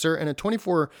female officer and a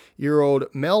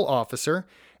 24-year-old male officer.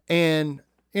 And,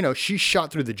 she's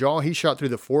shot through the jaw. He shot through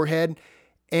the forehead.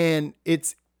 And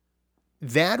it's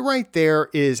that right there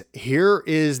here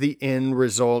is the end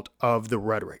result of the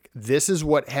rhetoric. This is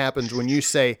what happens when you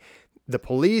say the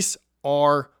police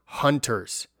are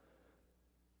hunters.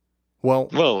 Well,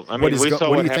 I mean, what do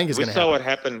you think is going to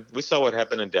happen? We saw what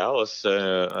happened in Dallas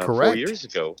 4 years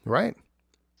ago. Right.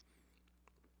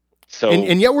 So,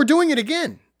 and yet we're doing it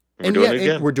again.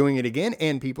 We're doing it again,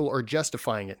 and people are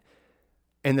justifying it.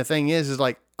 And the thing is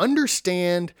like,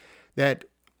 understand that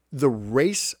the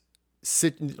race,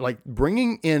 like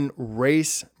bringing in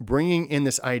race, bringing in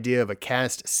this idea of a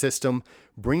caste system,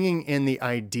 bringing in the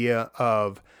idea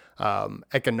of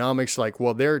economics, like,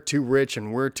 well, they're too rich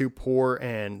and we're too poor,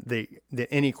 and the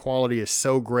inequality is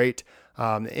so great,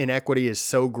 the inequity is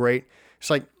so great. It's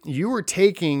like you were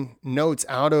taking notes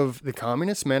out of the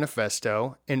Communist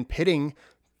Manifesto and pitting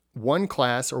one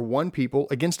class or one people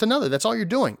against another. That's all you're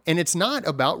doing. And it's not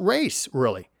about race,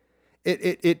 really.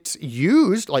 It's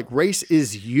used, like race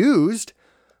is used,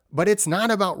 but it's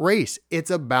not about race. It's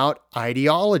about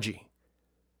ideology.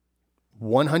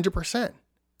 100%.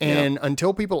 And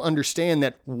until people understand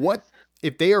that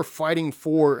if they are fighting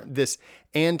for this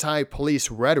anti-police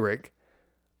rhetoric,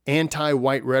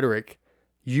 anti-white rhetoric,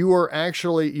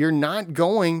 you're not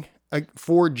going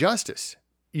for justice.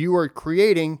 You are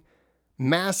creating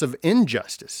massive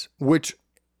injustice, which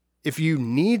if you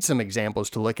need some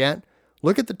examples to look at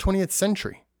the 20th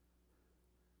century.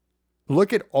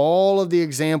 Look at all of the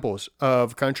examples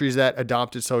of countries that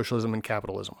adopted socialism and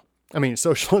capitalism. I mean,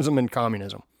 socialism and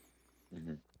communism.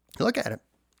 Mm-hmm. Look at it.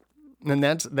 And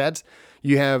that's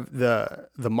you have the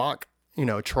mock,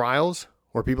 trials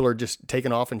where people are just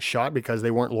taken off and shot because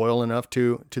they weren't loyal enough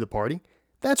to the party.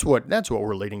 That's what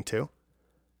we're leading to.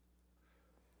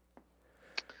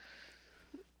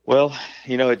 Well,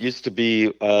 it used to be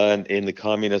in the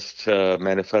Communist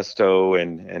Manifesto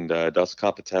and Das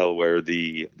Kapital, where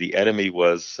the enemy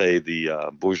was, say,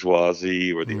 the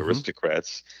bourgeoisie or the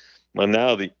aristocrats. Well,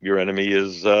 now your enemy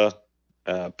is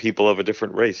people of a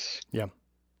different race. Yeah,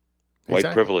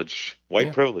 white privilege.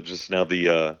 White privilege is now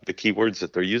the key words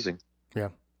that they're using. Yeah,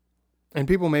 and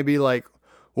people may be like,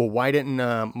 "Well, why didn't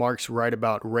Marx write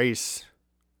about race?"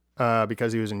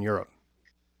 Because he was in Europe.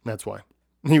 That's why.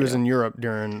 He was in Europe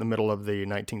during the middle of the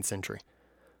 19th century.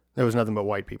 There was nothing but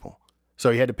white people. So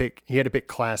he had to pick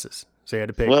classes. So he had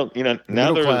to pick the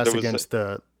middle class against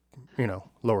the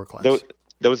lower class.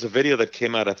 There was a video that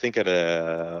came out, I think, at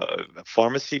a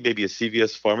pharmacy, maybe a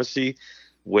CVS pharmacy,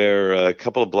 where a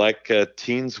couple of black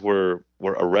teens were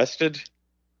arrested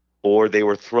or they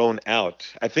were thrown out.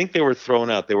 I think they were thrown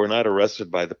out. They were not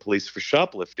arrested by the police for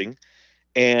shoplifting.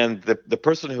 And the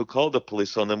person who called the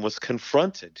police on them was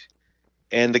confronted.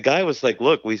 And the guy was like,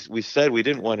 look, we said we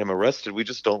didn't want him arrested. We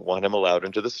just don't want him allowed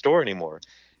into the store anymore.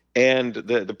 And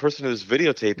the person who was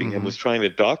videotaping him was trying to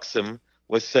dox him,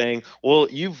 was saying, well,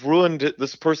 you've ruined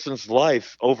this person's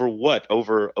life over what?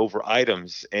 Over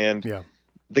items. And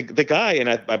the guy, and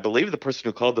I believe the person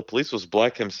who called the police was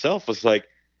black himself, was like,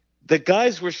 the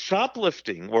guys were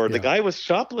shoplifting, or the guy was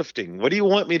shoplifting. What do you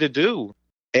want me to do?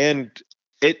 And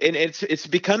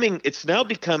it's now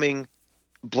becoming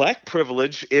black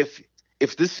privilege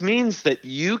if this means that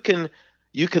you can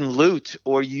loot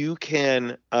or you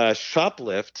can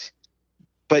shoplift,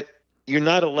 but you're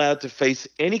not allowed to face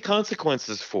any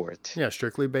consequences for it. Yeah,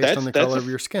 strictly based on the color of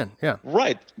your skin. Yeah,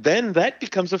 right. Then that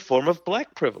becomes a form of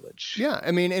black privilege. Yeah,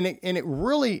 I mean, and it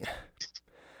really,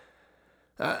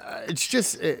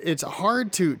 it's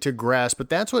hard to grasp, but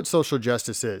that's what social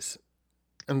justice is,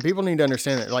 and people need to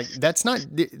understand that. Like,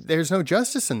 there's no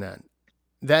justice in that.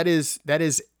 That is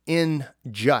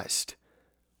unjust.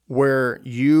 Where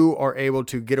you are able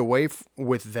to get away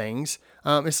with things.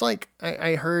 It's like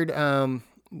I heard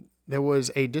there was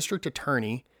a district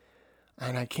attorney,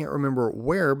 and I can't remember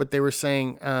where, but they were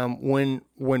saying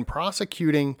when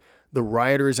prosecuting the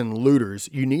rioters and looters,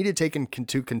 you need to take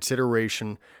into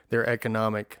consideration their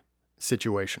economic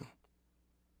situation.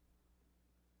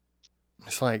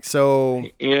 It's like, so...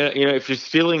 if you're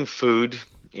stealing food,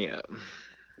 a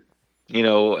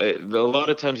lot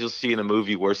of times you'll see in a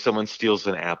movie where someone steals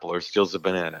an apple or steals a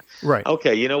banana. Right.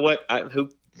 Okay. You know what?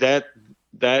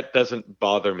 That doesn't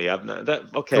bother me.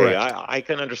 Okay. I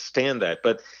can understand that,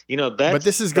 but but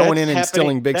this is going in and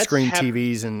stealing big screen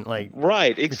TVs and right.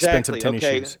 Exactly. Expensive tennis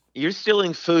shoes. You're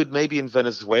stealing food maybe in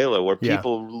Venezuela where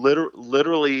people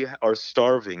literally are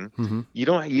starving. Mm-hmm.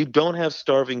 You don't have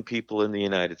starving people in the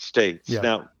United States. Yeah.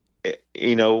 Now,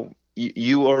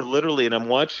 you are literally, and I'm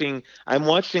watching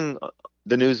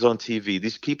the news on TV.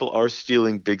 These people are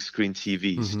stealing big screen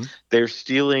TVs. Mm-hmm. They're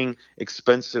stealing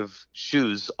expensive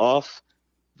shoes off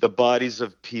the bodies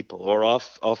of people or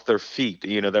off their feet.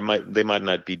 They might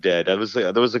not be dead. There was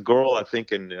a girl, I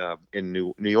think, in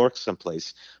New York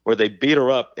someplace, where they beat her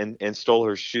up and stole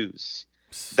her shoes.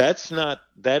 That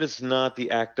is not the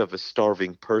act of a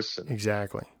starving person.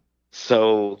 Exactly.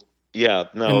 So. Yeah,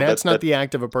 no. And that's not the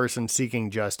act of a person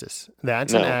seeking justice.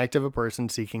 That's an act of a person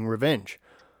seeking revenge.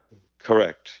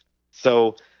 Correct.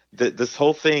 So this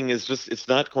whole thing is it's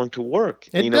not going to work.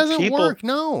 It doesn't work.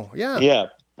 No. Yeah. Yeah.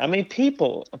 I mean,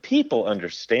 people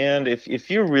understand if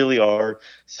you really are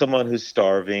someone who's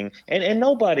starving, and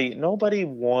nobody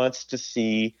wants to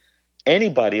see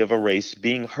anybody of a race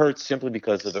being hurt simply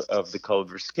because of the color of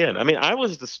their skin. I mean, I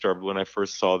was disturbed when I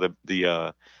first saw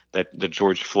the the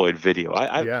George Floyd video.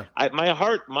 Yeah. My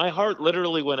heart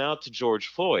literally went out to George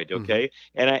Floyd. Mm-hmm. Okay,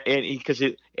 and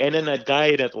then that guy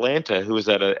in Atlanta who was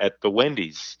at the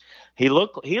Wendy's. He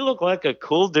looked like a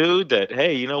cool dude that,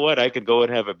 hey, you know what? I could go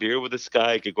and have a beer with this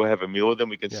guy. I could go have a meal with him.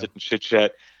 We can Yeah. sit and chit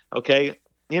chat. Okay,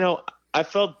 I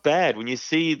felt bad when you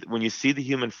see the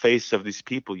human face of these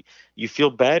people. You feel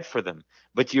bad for them,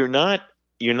 but you're not.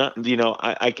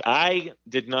 I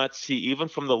did not see, even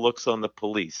from the looks on the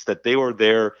police, that they were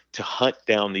there to hunt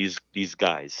down these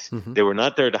guys. Mm-hmm. They were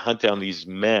not there to hunt down these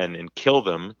men and kill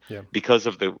them Yeah. because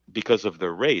of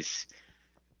their race.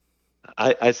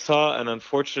 I saw an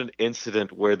unfortunate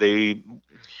incident where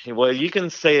well, you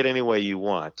can say it any way you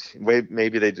want.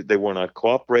 Maybe they were not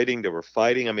cooperating. They were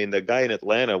fighting. I mean, the guy in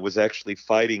Atlanta was actually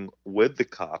fighting with the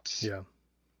cops. Yeah.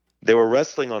 They were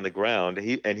wrestling on the ground.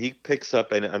 He picks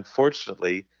up, and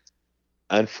unfortunately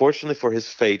for his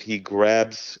fate, he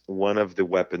grabs one of the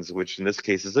weapons, which in this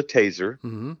case is a taser.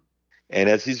 Mm-hmm. And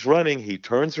as he's running, he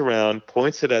turns around,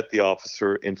 points it at the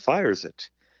officer, and fires it.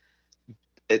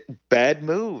 Bad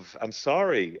move. I'm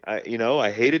sorry.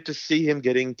 I hated to see him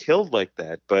getting killed like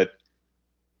that, but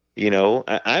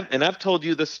I've told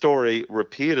you the story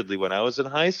repeatedly. When I was in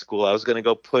high school, I was going to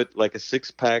go put like a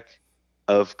 6-pack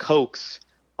of Cokes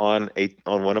on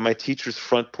one of my teacher's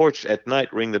front porch at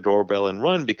night, ring the doorbell and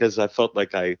run, because I felt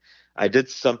like I did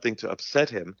something to upset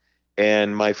him.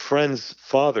 And my friend's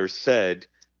father said,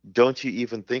 "Don't you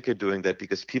even think of doing that,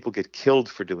 because people get killed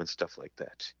for doing stuff like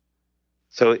that."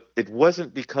 So it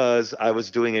wasn't because I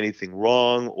was doing anything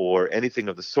wrong or anything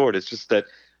of the sort. It's just that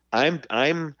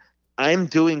I'm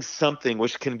doing something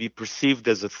which can be perceived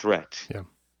as a threat. Yeah.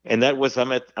 And that was,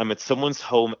 I'm at someone's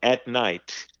home at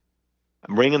night.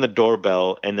 I'm ringing the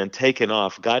doorbell and then taking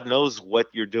off. God knows what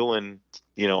you're doing,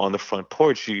 on the front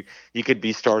porch. You could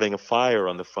be starting a fire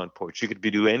on the front porch. You could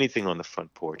be doing anything on the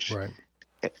front porch. Right.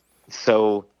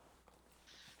 So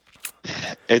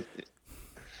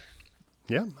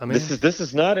Yeah, I mean, this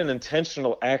is not an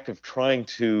intentional act of trying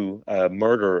to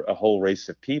murder a whole race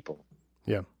of people.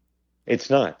 Yeah. It's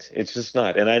not. It's just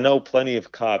not. And I know plenty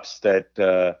of cops that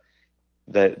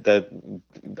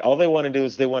all they want to do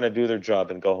is they want to do their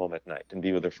job and go home at night and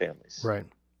be with their families. Right.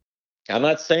 I'm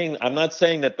not saying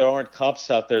that there aren't cops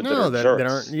out there that are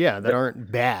jerks. that aren't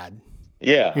bad.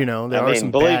 Yeah. There are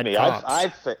some believe bad me,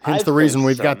 cops. Hence the reason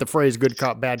we've got the phrase "good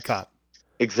cop, bad cop."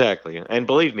 Exactly. And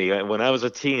believe me, when I was a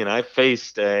teen, I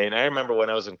faced, and I remember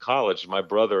when I was in college, my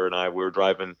brother and I were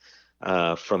driving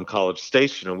from College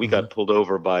Station, and we got pulled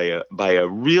over by a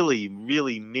really,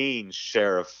 really mean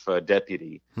sheriff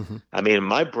deputy. Mm-hmm. I mean,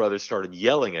 my brother started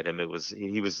yelling at him.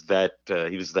 He was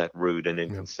that rude and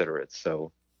inconsiderate.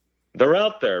 So they're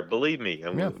out there, believe me,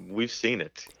 and we've seen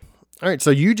it. All right. So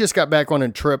you just got back on a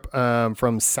trip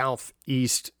from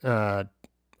Southeast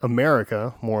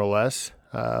America, more or less.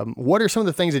 What are some of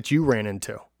the things that you ran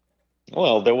into?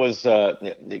 Well, there was,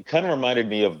 it kind of reminded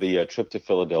me of the trip to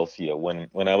Philadelphia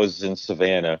when I was in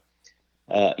Savannah.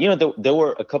 There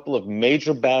were a couple of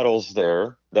major battles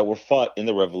there that were fought in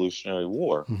the Revolutionary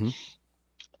War. Mm-hmm.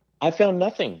 I found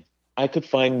nothing. I could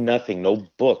find nothing, no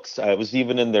books. I was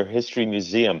even in their history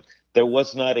museum. There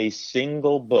was not a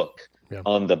single book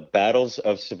on the battles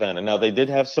of Savannah. Now, they did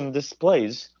have some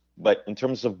displays, but in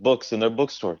terms of books in their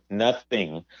bookstore,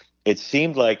 nothing. It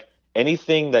seemed like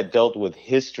anything that dealt with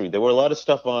history, there were a lot of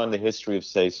stuff on the history of,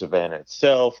 say, Savannah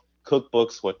itself,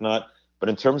 cookbooks, whatnot. But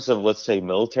in terms of, let's say,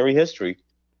 military history,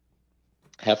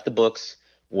 half the books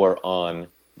were on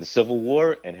the Civil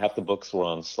War and half the books were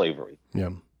on slavery.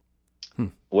 Yeah.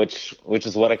 Which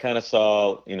is what I kind of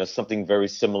saw, something very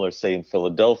similar, say, in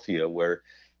Philadelphia, where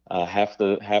half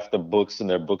the books in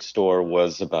their bookstore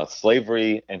was about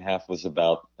slavery and half was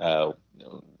about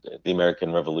the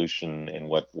American Revolution and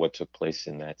what took place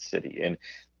in that city. And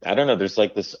I don't know, there's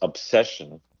like this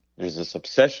obsession. There's this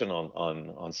obsession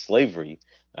on slavery.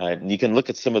 And you can look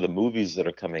at some of the movies that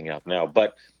are coming out now.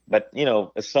 But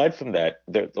aside from that,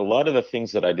 there a lot of the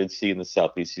things that I did see in the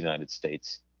Southeast United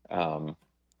States.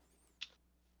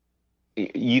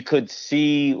 You could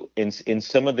see in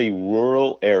some of the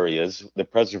rural areas, the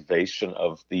preservation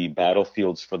of the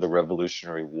battlefields for the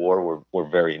Revolutionary War were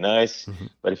very nice. Mm-hmm.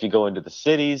 But if you go into the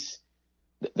cities,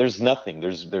 there's nothing.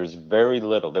 There's very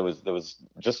little. There was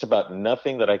just about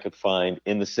nothing that I could find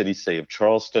in the city, say, of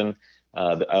Charleston.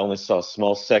 I only saw a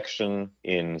small section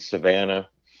in Savannah.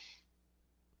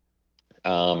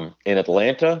 In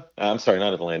Atlanta, I'm sorry,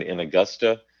 not Atlanta, in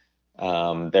Augusta,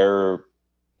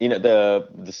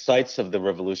 the sites of the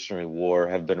Revolutionary War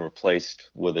have been replaced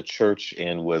with a church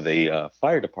and with a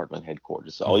fire department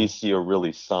headquarters. Mm-hmm. All you see are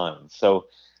really signs. So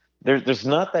there's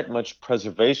not that much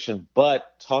preservation,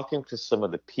 but talking to some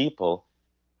of the people,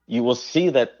 you will see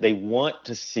that they want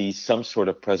to see some sort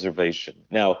of preservation.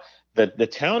 Now, the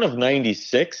town of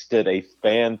 96 did a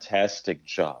fantastic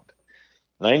job.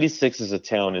 96 is a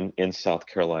town in South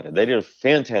Carolina. They did a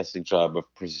fantastic job of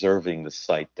preserving the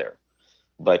site there.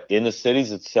 But in the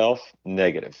cities itself,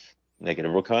 negative.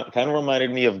 Negative. Kind of reminded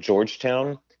me of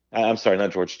Georgetown. I'm sorry,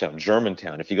 not Georgetown,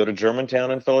 Germantown. If you go to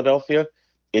Germantown in Philadelphia,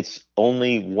 it's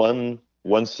only one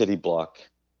city block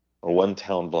or one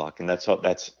town block, and that's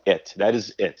it. That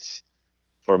is it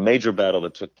for a major battle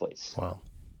that took place. Wow.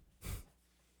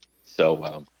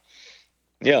 So,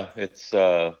 yeah, it's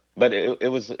but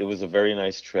it was a very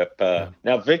nice trip.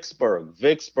 Now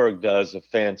Vicksburg does a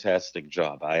fantastic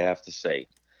job, I have to say.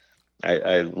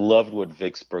 I loved what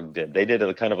Vicksburg did. They did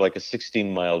a kind of like a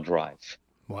 16-mile drive.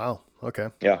 Wow. Okay.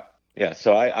 Yeah.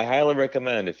 So I highly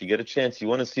recommend, if you get a chance, you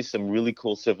want to see some really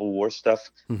cool Civil War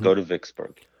stuff, go to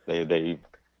Vicksburg. They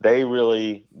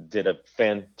really did a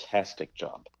fantastic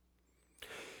job.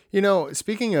 You know,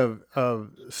 speaking of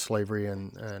slavery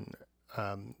and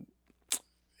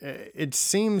it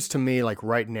seems to me like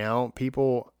right now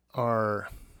people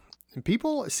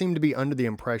seem to be under the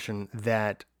impression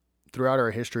that throughout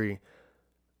our history,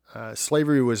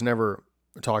 slavery was never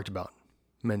talked about,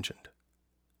 mentioned.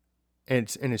 And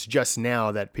it's just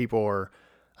now that people are,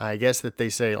 I guess that they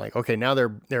say like, okay, now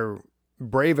they're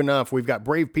brave enough. We've got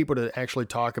brave people to actually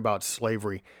talk about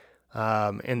slavery,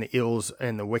 and the ills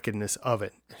and the wickedness of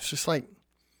it. It's just like,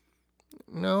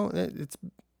 no,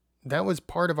 that was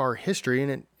part of our history,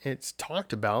 and it's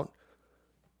talked about,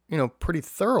 pretty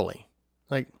thoroughly.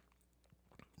 Like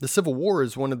the Civil War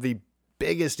is one of the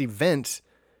biggest events,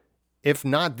 if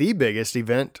not the biggest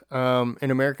event,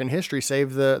 in American history,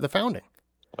 save the founding.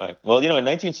 Right. Well, in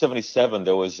 1977,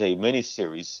 there was a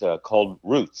miniseries called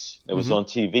Roots. It was on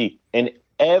TV, and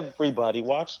everybody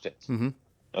watched it. Mm-hmm.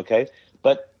 Okay,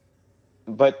 but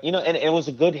and it was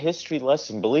a good history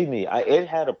lesson. Believe me, it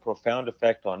had a profound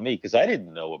effect on me because I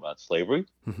didn't know about slavery.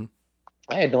 Mm-hmm.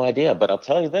 I had no idea, but I'll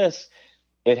tell you this: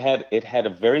 it had a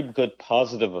very good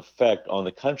positive effect on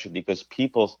the country because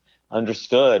people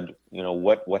understood,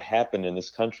 what happened in this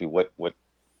country, what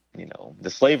the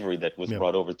slavery that was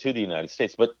brought over to the United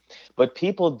States. But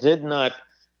people did not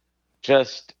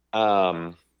just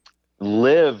live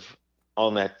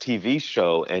on that TV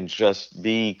show and just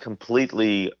be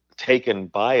completely taken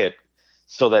by it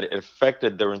so that it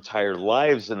affected their entire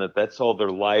lives and that's all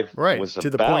their life was to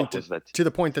about. To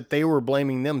the point that they were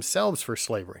blaming themselves for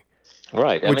slavery.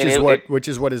 Right. Which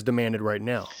is what is demanded right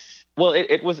now. Well,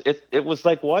 it was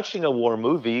like watching a war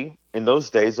movie in those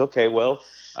days. Okay, well,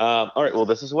 all right. Well,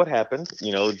 this is what happened.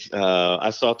 I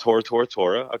saw Tora Tora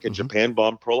Tora. Okay, mm-hmm. Japan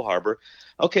bombed Pearl Harbor.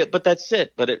 Okay, but that's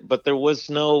it. But there was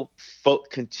no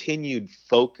continued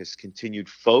focus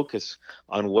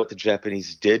on what the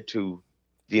Japanese did to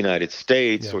the United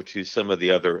States or to some of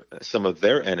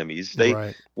their enemies.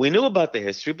 We knew about the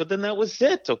history, but then that was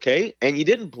it. Okay, and you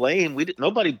didn't blame.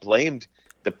 Nobody blamed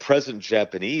the present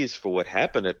Japanese for what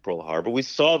happened at Pearl Harbor. We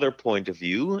saw their point of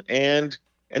view, and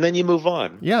then you move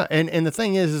on. Yeah, and the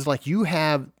thing is like you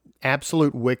have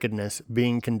absolute wickedness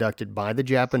being conducted by the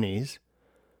Japanese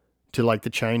to like the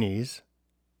Chinese,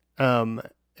 and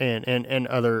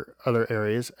other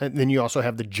areas. And then you also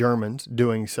have the Germans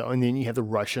doing so, and then you have the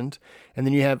Russians, and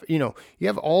then you have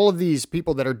all of these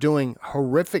people that are doing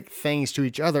horrific things to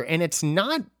each other, and it's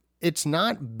not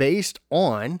based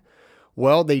on,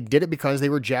 well, they did it because they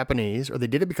were Japanese, or they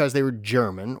did it because they were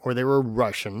German, or they were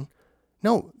Russian.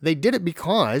 No, they did it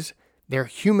because they're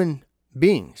human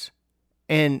beings.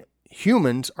 And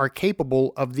humans are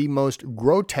capable of the most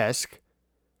grotesque,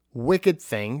 wicked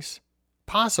things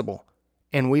possible.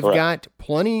 And we've got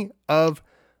plenty of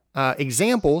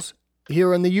examples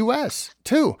here in the U.S.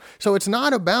 too. So it's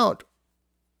not about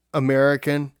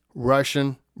American,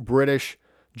 Russian, British,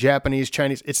 Japanese,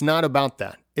 Chinese. It's not about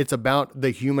that. It's about the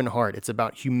human heart. It's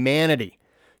about humanity.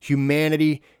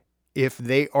 Humanity, if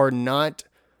they are not,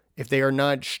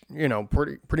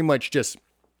 pretty much just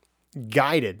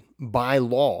guided by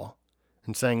law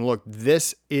and saying, look,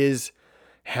 this is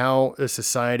how a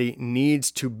society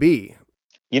needs to be.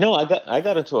 I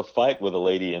got into a fight with a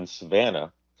lady in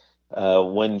Savannah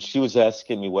when she was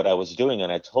asking me what I was doing,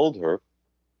 and I told her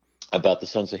about the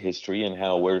Sons of History and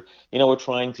how we're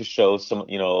trying to show some,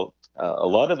 a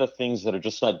lot of the things that are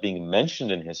just not being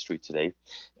mentioned in history today.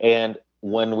 And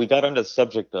when we got onto the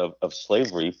subject of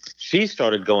slavery, she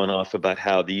started going off about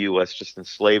how the U.S. just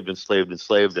enslaved,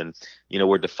 and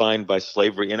we're defined by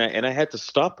slavery. And I had to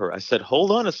stop her. I said,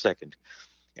 hold on a second.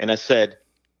 And I said,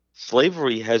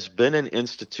 slavery has been an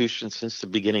institution since the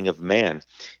beginning of man.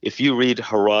 If you read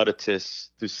Herodotus,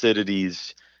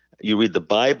 Thucydides, you read the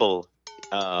Bible,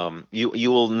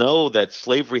 you will know that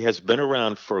slavery has been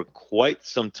around for quite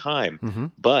some time. Mm-hmm.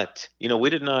 But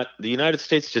the United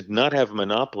States did not have a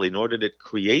monopoly, nor did it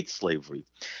create slavery.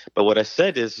 But what I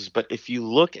said is but if you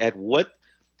look at what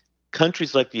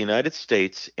countries like the United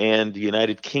States and the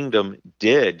United Kingdom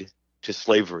did to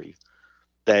slavery,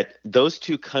 that those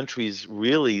two countries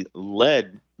really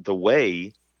led the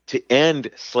way to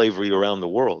end slavery around the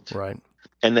world. Right.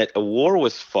 And that a war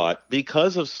was fought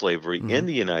because of slavery Mm-hmm. in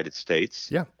the United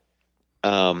States. Yeah.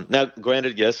 Now,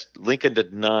 granted, yes, Lincoln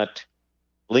did not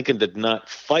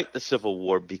fight the Civil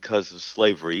War because of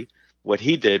slavery. What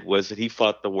he did was that he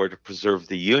fought the war to preserve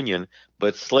the Union,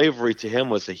 but slavery to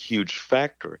him was a huge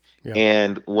factor. Yeah.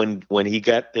 And when he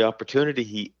got the opportunity,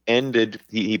 he ended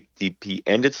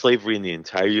slavery in the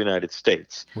entire United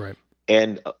States. Right.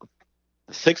 And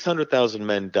 600,000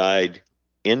 men died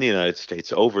in the United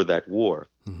States over that war.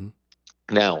 Mm-hmm.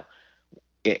 Now,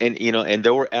 and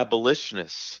there were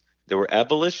abolitionists. There were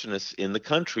abolitionists in the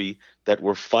country that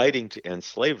were fighting to end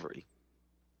slavery.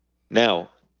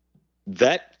 Now,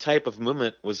 that type of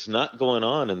movement was not going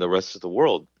on in the rest of the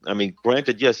world. I mean,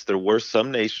 granted, yes, there were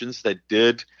some nations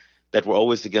that were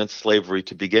always against slavery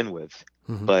to begin with.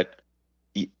 Mm-hmm. But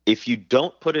if you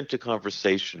don't put into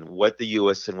conversation what the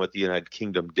U.S. and what the United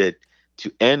Kingdom did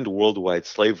to end worldwide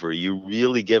slavery, you're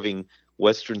really giving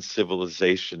Western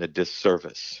civilization a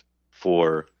disservice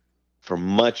for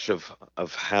much of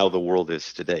how the world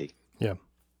is today. Yeah.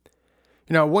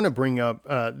 I want to bring up,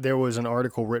 there was an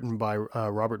article written by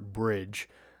Robert Bridge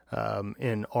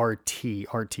in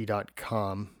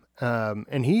rt.com.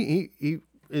 And he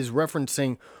is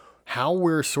referencing how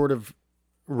we're sort of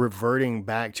reverting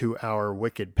back to our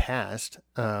wicked past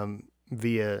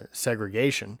via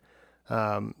segregation.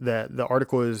 The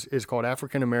article is called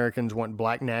African Americans Want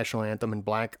Black National Anthem in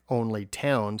Black Only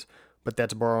Towns, but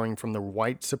that's borrowing from the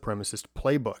white supremacist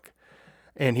playbook.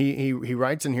 And he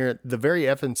writes in here, the very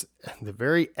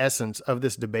essence of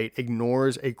this debate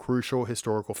ignores a crucial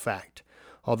historical fact.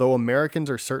 Although Americans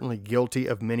are certainly guilty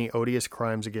of many odious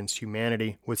crimes against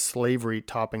humanity, with slavery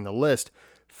topping the list,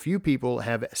 few people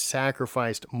have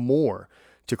sacrificed more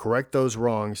to correct those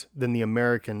wrongs than the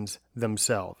Americans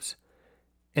themselves.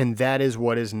 And that is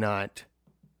what is not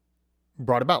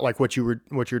brought about, like what you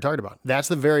were talking about. That's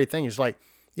the very thing. It's like,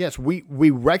 yes, we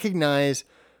recognize,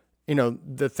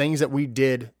 the things that we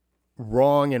did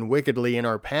wrong and wickedly in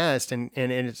our past, and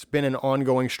it's been an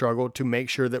ongoing struggle to make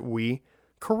sure that we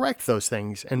correct those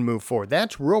things and move forward.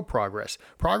 That's real progress.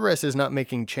 Progress is not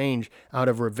making change out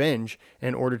of revenge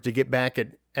in order to get back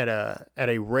at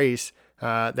a race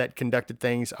that conducted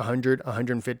things 100,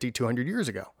 150, 200 years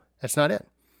ago. That's not it.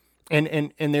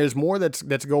 And there's more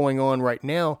that's going on right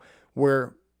now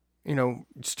where,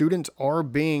 students are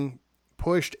being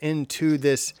pushed into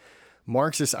this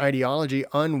Marxist ideology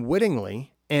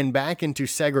unwittingly and back into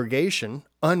segregation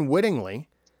unwittingly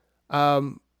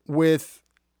with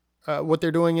what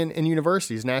they're doing in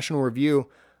universities. National Review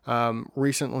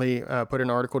recently put an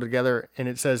article together, and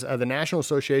it says the National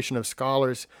Association of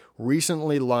Scholars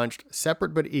recently launched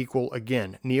Separate But Equal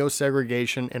Again,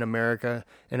 Neo-Segregation in America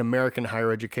and American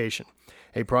Higher Education,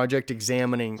 a project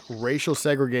examining racial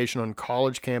segregation on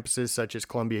college campuses such as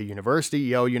Columbia University,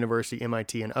 Yale University,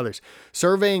 MIT, and others.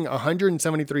 Surveying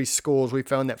 173 schools, we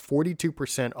found that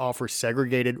 42% offer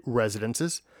segregated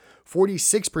residences,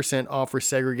 46% offer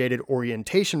segregated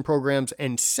orientation programs,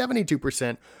 and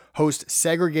 72% host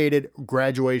segregated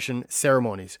graduation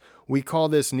ceremonies. We call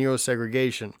this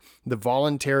neo-segregation, the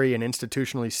voluntary and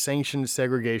institutionally sanctioned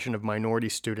segregation of minority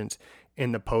students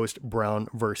in the post-Brown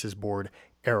versus Board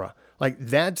era. Like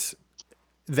that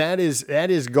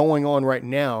is going on right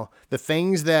now. The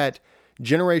things that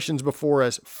generations before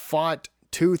us fought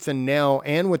tooth and nail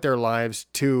and with their lives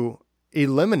to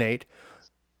eliminate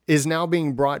is now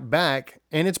being brought back,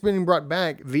 and it's being brought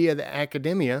back via the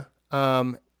academia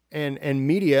and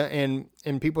media and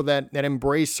people that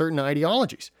embrace certain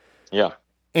ideologies. Yeah.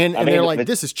 And they're like,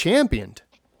 this is championed.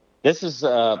 This is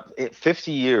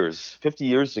 50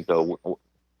 years ago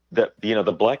that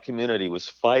the black community was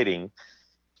fighting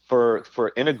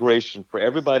for integration, for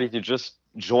everybody to just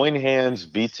join hands,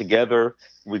 be together.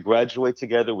 We graduate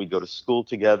together, we go to school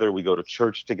together, we go to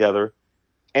church together.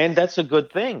 And that's a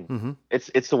good thing. Mm-hmm.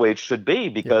 It's the way it should be,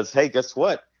 because hey, guess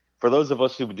what? For those of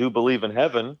us who do believe in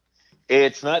heaven,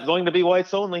 it's not going to be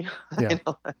whites only. Yeah.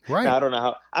 Right. Now,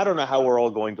 I don't know how we're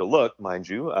all going to look, mind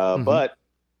you, mm-hmm. But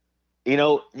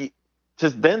to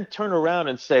then turn around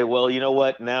and say, well, you know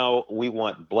what? Now we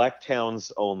want black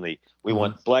towns only. We mm-hmm.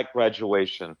 want black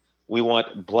graduation. We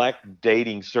want black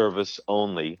dating service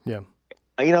only. Yeah.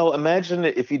 imagine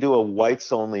if you do a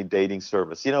whites only dating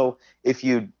service. If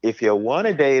you want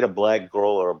to date a black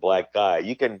girl or a black guy,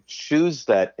 you can choose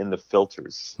that in the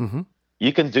filters. Mm-hmm.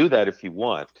 You can do that if you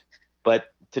want.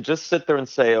 But to just sit there and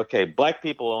say, okay, black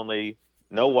people only,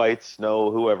 no whites,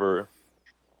 no whoever,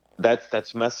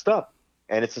 that's messed up.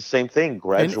 And it's the same thing.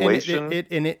 Graduation.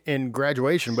 And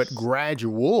graduation, but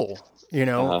gradual.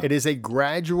 It is a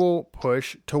gradual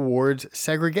push towards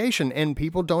segregation, and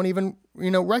people don't even,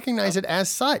 recognize it as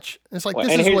such. It's like,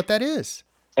 this is what that is.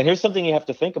 And here's something you have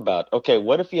to think about. Okay,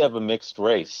 what if you have a mixed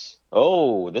race?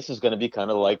 Oh, this is going to be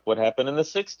kind of like what happened in the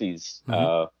 60s.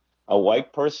 Mm-hmm. A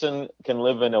white person can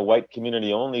live in a white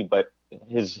community only, but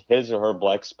his or her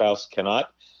black spouse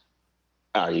cannot.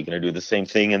 Are you going to do the same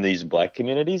thing in these black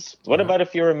communities? What about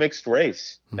if you're a mixed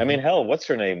race? Mm-hmm. I mean, hell, what's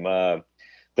her name?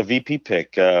 The VP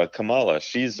pick, Kamala.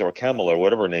 Or Kamala, or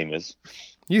whatever her name is.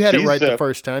 You had it right the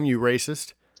first time, you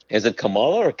racist. Is it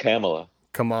Kamala or Kamala?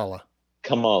 Kamala.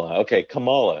 Kamala. Okay,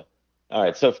 Kamala. All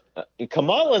right, so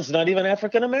Kamala is not even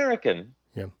African American.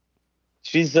 Yeah.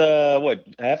 She's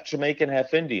half Jamaican,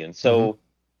 half Indian. So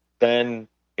then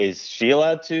is she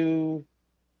allowed to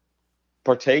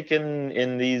partake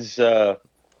in these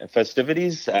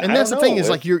festivities? And that's the thing is,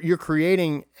 like, you're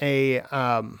creating a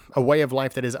way of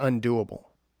life that is undoable.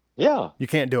 Yeah. You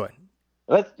can't do it.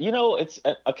 It's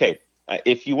okay.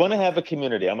 If you want to have a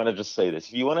community, I'm going to just say this.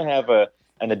 If you want to have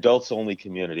an adults only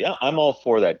community, I'm all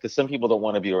for that, because some people don't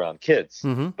want to be around kids.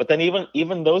 Mm-hmm. But then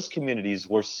even those communities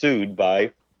were sued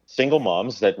by single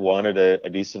moms that wanted a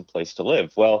decent place to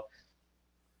live. Well,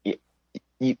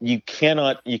 you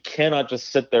cannot just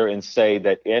sit there and say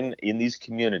that in these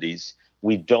communities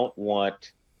we don't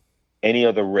want any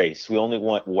other race. We only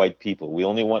want white people. We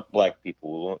only want black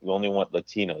people. We only want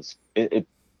Latinos.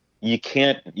 You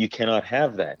cannot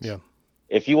have that. Yeah.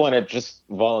 If you want to just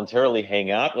voluntarily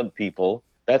hang out with people,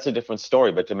 that's a different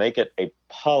story. But to make it a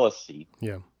policy,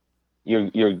 yeah,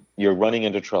 you're running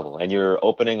into trouble, and you're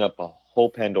opening up a whole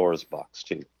Pandora's box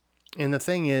too. And the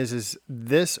thing is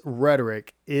this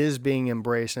rhetoric is being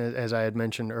embraced, as I had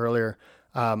mentioned earlier,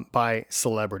 by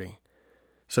celebrity.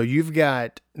 So you've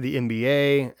got the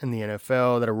NBA and the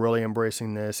NFL that are really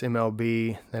embracing this,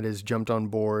 MLB that has jumped on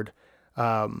board.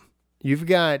 You've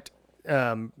got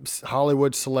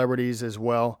Hollywood celebrities as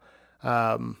well.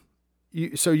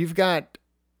 So you've got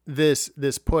this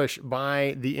push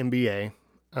by the NBA.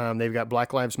 They've got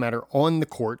Black Lives Matter on the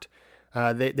court.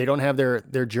 They don't have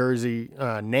their jersey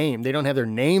name. They don't have their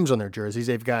names on their jerseys.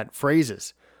 They've got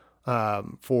phrases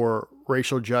for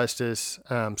racial justice,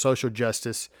 social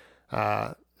justice,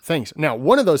 things. Now,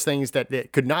 one of those things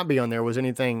that could not be on there was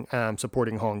anything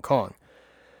supporting Hong Kong.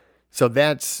 So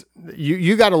that's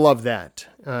you got to love that.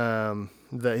 The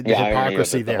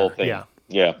hypocrisy there. The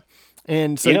yeah.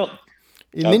 And so.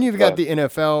 And then you've got the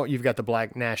NFL, you've got the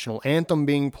Black National Anthem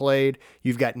being played,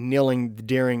 you've got kneeling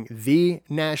during the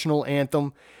national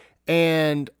anthem,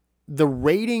 and the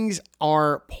ratings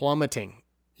are plummeting.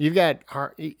 You've got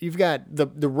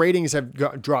the ratings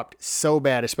have dropped so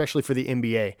bad, especially for the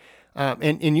NBA.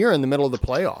 And you're in the middle of the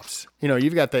playoffs.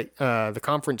 You've got the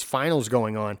conference finals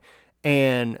going on,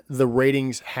 and the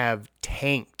ratings have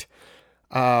tanked.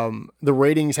 The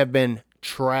ratings have been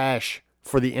trash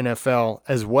for the NFL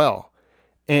as well.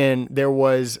 And there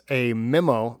was a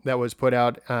memo that was put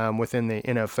out within the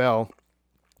NFL,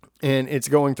 and it's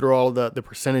going through all the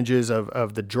percentages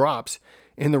of the drops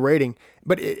in the rating.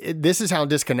 But this is how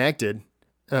disconnected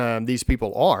these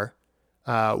people are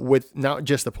with not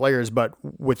just the players, but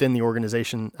within the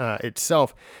organization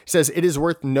itself. It says, it is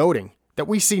worth noting that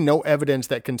we see no evidence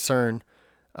that concern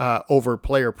over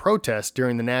player protests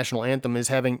during the national anthem is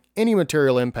having any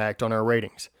material impact on our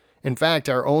ratings. In fact,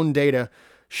 our own data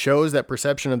shows that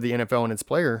perception of the NFL and its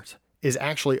players is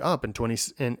actually up in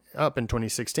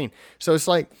 2016. So it's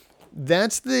like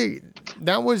that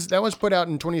was put out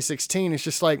in 2016. It's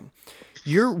just like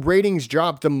your ratings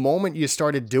dropped the moment you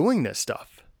started doing this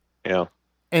stuff. Yeah.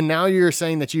 And now you're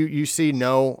saying that you see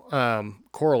no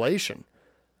correlation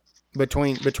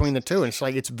between the two. And it's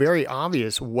like, it's very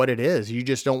obvious what it is. You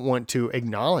just don't want to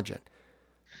acknowledge it.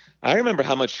 I remember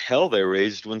how much hell they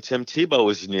raised when Tim Tebow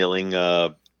was kneeling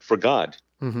for God.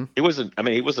 Mm-hmm. He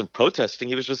wasn't protesting.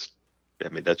 He was just,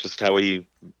 that's just how he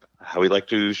liked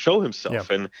to show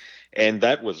himself. Yeah. And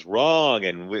that was wrong.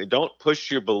 And don't push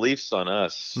your beliefs on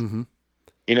us. Mm-hmm.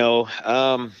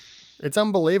 It's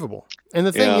unbelievable. And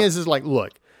the thing is like,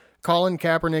 look, Colin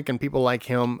Kaepernick and people like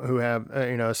him who have,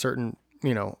 a certain,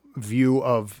 view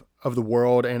of the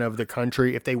world and of the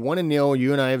country, if they want to kneel,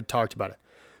 you and I have talked about it,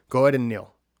 go ahead and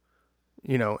kneel.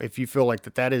 If you feel like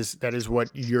that is what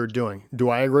you're doing. Do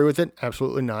I agree with it?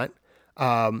 Absolutely not.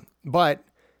 But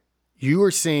you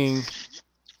are seeing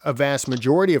a vast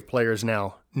majority of players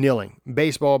now kneeling.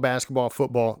 Baseball, basketball,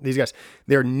 football, these guys,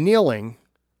 they're kneeling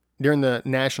during the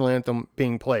national anthem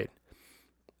being played.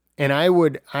 And I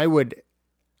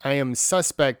am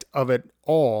suspect of it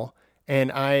all,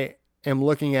 and I am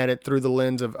looking at it through the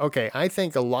lens of, okay, I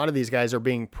think a lot of these guys are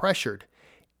being pressured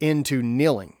into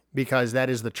kneeling because that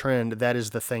is the trend, that is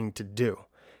the thing to do.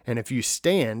 And if you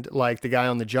stand like the guy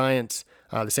on the Giants,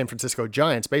 the San Francisco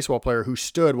Giants baseball player who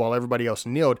stood while everybody else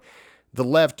kneeled, the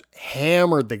left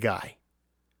hammered the guy,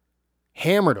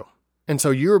 hammered him. And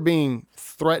so you're being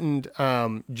threatened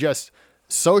just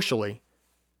socially,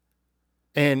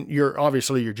 and you're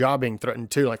obviously your job being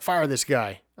threatened too, like fire this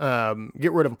guy,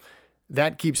 get rid of him.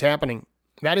 That keeps happening.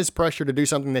 That is pressure to do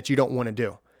something that you don't want to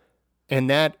do. And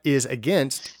that is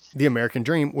against the American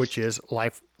dream, which is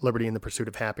life, liberty, and the pursuit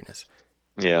of happiness.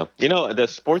 Yeah. The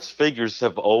sports figures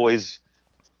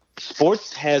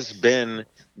sports has been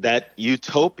that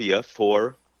utopia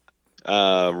for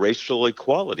racial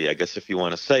equality, I guess, if you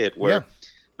want to say it, where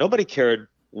nobody cared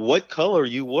what color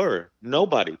you were.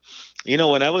 Nobody.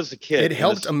 When I was a kid, it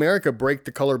helped America break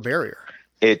the color barrier.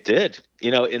 It did.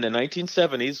 In the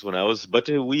 1970s, when I was but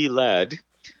a wee lad,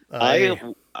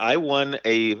 I won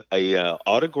a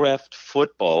autographed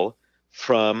football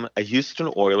from a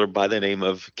Houston Oiler by the name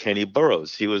of Kenny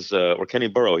Burrows. He was Kenny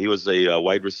Burrow. He was a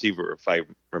wide receiver, if I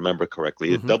remember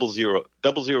correctly.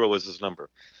 Mm-hmm. 00 was his number.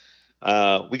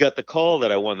 We got the call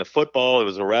that I won the football. It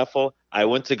was a raffle. I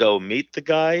went to go meet the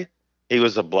guy. He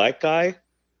was a black guy.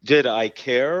 Did I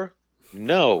care?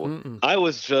 No. Mm-mm. I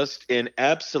was just in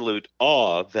absolute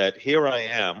awe that here I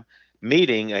am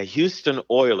meeting a Houston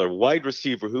Oiler wide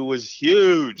receiver who was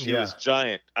huge. He was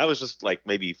giant. I was just like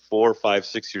maybe 4, 5,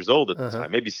 6 years old at the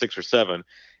time, maybe 6 or 7.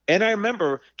 And I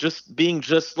remember just being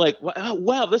just like,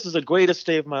 wow, this is the greatest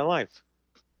day of my life.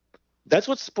 That's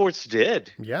what sports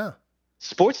did. Yeah.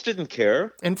 Sports didn't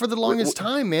care. And for the longest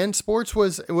time, man, sports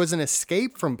was an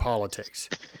escape from politics.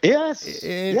 Yes.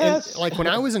 And like when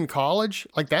I was in college,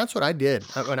 like that's what I did.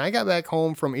 When I got back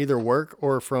home from either work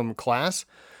or from class,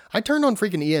 I turned on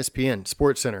freaking ESPN,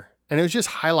 Sports Center, and it was just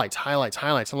highlights.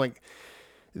 I'm like,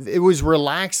 it was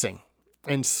relaxing.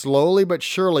 And slowly but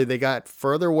surely, they got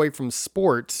further away from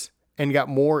sports and got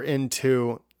more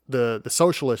into the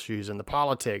social issues and the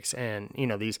politics and,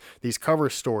 these cover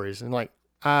stories. And like,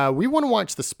 we want to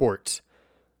watch the sports.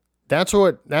 That's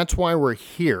why we're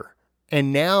here.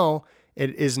 And now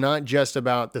it is not just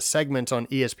about the segments on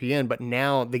ESPN, but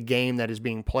now the game that is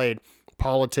being played,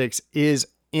 politics is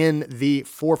in the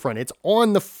forefront. It's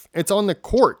on the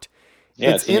court.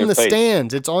 Yeah, it's in the face.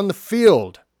 Stands. It's on the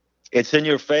field. It's in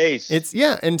your face.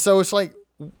 And so it's like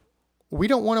we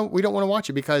don't want to watch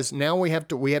it because now we have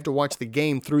to watch the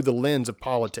game through the lens of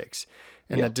politics,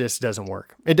 and that just doesn't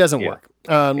work. It doesn't work.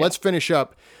 Let's finish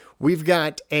up. We've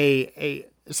got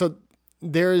so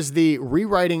there's the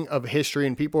rewriting of history,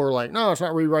 and people are like, no, it's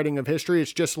not rewriting of history.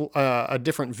 It's just a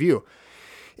different view.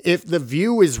 If the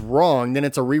view is wrong, then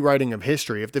it's a rewriting of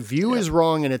history. If the view is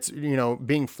wrong and it's,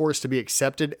 being forced to be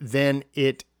accepted, then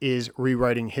it is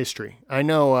rewriting history. I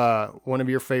know one of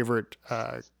your favorite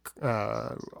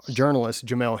journalists,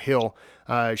 Jamel Hill,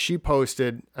 she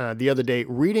posted the other day,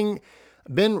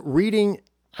 been reading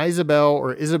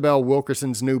Isabel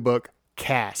Wilkerson's new book,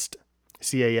 Caste,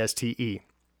 C-A-S-T-E.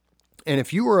 And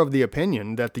if you were of the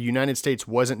opinion that the United States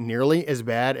wasn't nearly as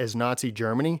bad as Nazi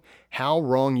Germany, how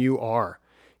wrong you are.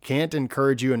 Can't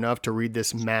encourage you enough to read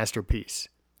this masterpiece.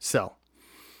 So,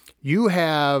 you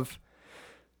have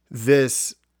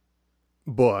this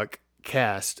book,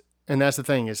 Caste, and that's the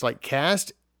thing. It's like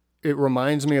Caste, it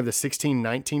reminds me of the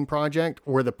 1619 Project,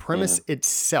 where the premise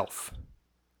itself,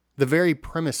 the very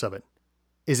premise of it,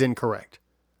 is incorrect.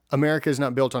 America is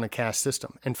not built on a caste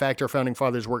system. In fact, our founding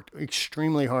fathers worked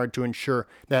extremely hard to ensure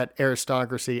that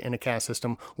aristocracy and a caste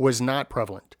system was not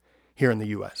prevalent here in the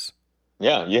U.S.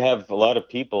 Yeah, you have a lot of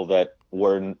people that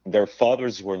their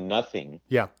fathers were nothing.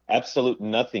 Yeah. Absolute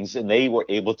nothings, and they were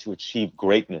able to achieve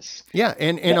greatness. Yeah,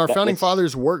 and our founding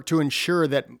fathers worked to ensure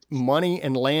that money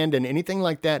and land and anything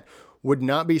like that would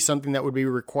not be something that would be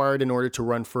required in order to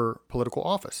run for political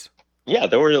office. Yeah,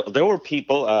 there were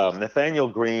people, Nathaniel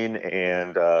Greene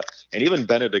and even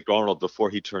Benedict Arnold before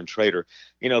he turned traitor.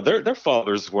 Their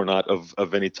fathers were not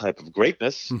of any type of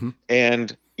greatness. Mm-hmm.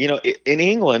 And in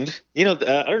England, I don't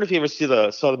know if you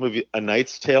ever saw the movie A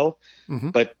Knight's Tale, mm-hmm.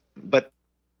 but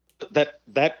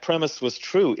that premise was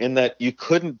true in that you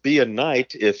couldn't be a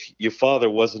knight if your father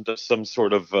wasn't of some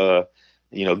sort of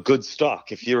good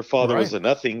stock. If your father was a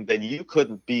nothing, then you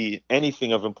couldn't be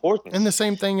anything of importance. And the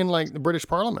same thing in like the British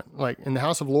Parliament, like in the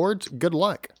House of Lords, good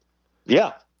luck.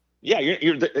 Yeah. Yeah,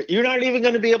 you're not even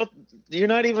going to be able. You're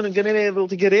not even going to be able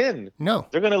to get in. No.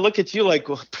 They're going to look at you like,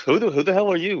 who the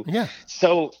hell are you? Yeah.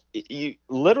 So you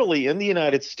literally in the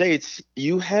United States,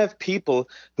 you have people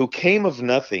who came of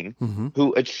nothing,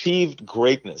 who achieved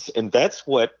greatness, and that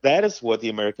is what the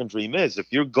American dream is.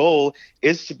 If your goal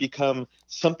is to become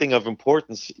something of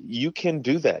importance, you can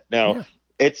do that. Now, Yeah.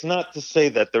 it's not to say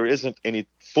that there isn't any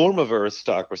form of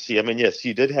aristocracy. I mean, yes,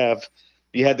 you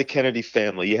had the Kennedy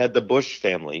family, you had the Bush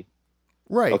family.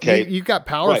 Right. Okay. You've got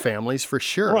power families for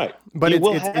sure. Right. But You it's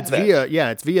will it's have it's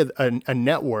that. via a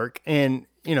network, and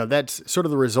that's sort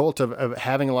of the result of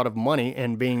having a lot of money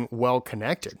and being well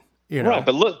connected. Right.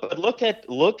 But look at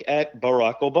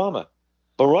Barack Obama.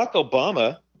 Barack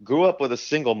Obama grew up with a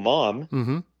single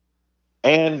mom,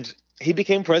 and he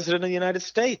became president of the United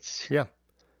States. Yeah.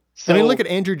 So I mean, look at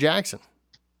Andrew Jackson.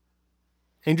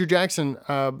 Andrew Jackson,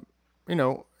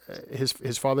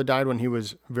 his father died when he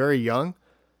was very young.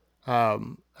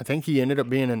 I think he ended up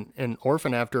being an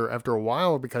orphan after a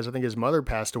while because I think his mother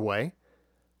passed away.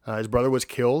 His brother was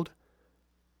killed,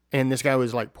 and this guy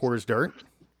was like poor as dirt.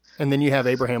 And then you have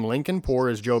Abraham Lincoln, poor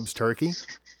as Job's turkey,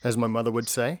 as my mother would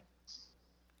say.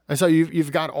 And so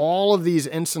you've got all of these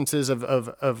instances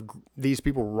of these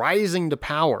people rising to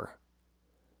power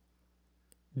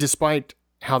despite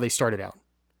how they started out.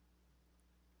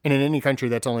 And in any country,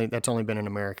 that's only been in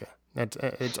America.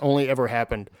 It's only ever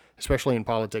happened, especially in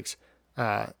politics,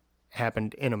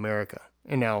 happened in America.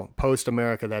 And now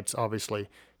post-America, that's obviously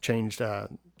changed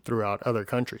throughout other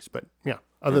countries. But yeah,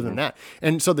 other than that.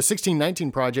 And so the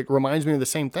 1619 Project reminds me of the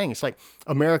same thing. It's like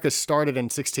America started in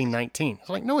 1619. It's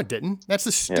like, no, it didn't. That's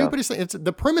the stupidest thing.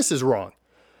 The premise is wrong.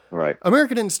 Right.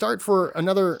 America didn't start for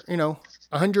another,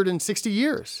 160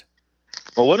 years.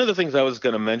 Well, one of the things I was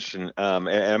going to mention,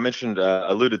 and I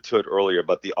alluded to it earlier,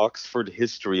 about the Oxford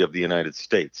History of the United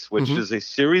States, which is a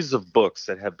series of books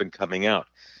that have been coming out.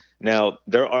 Now,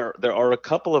 there are a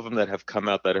couple of them that have come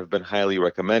out that have been highly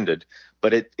recommended,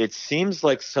 but it seems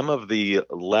like some of the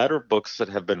latter books that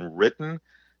have been written,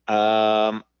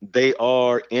 they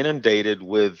are inundated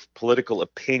with political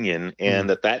opinion, and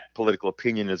that political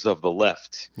opinion is of the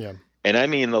left. Yeah. And I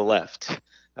mean the left.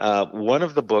 One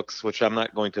of the books, which I'm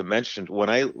not going to mention, when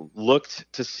I looked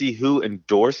to see who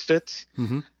endorsed it,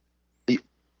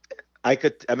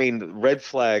 red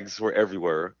flags were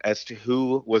everywhere as to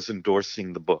who was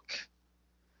endorsing the book.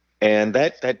 And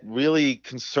that really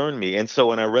concerned me. And so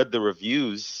when I read the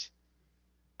reviews,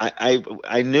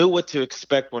 I knew what to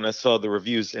expect when I saw the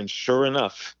reviews. And sure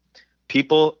enough,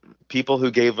 people who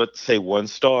gave it, say, 1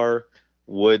 star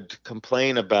would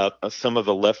complain about some of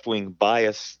the left-wing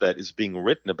bias that is being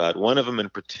written about. One of them in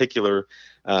particular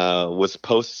was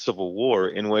post-Civil War,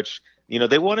 in which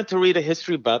they wanted to read a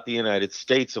history about the United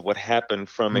States of what happened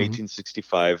from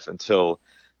 1865 until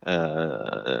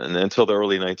the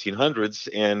early 1900s.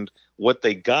 And what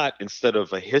they got instead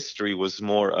of a history was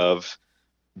more of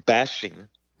bashing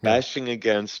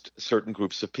against certain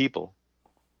groups of people.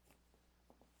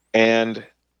 And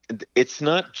it's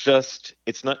not just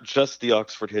the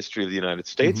Oxford History of the United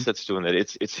States that's doing that.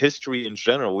 It's history in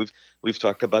general. We've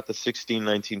talked about the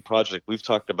 1619 Project. We've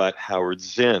talked about Howard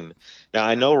Zinn. Now,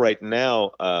 I know right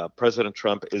now President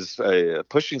Trump is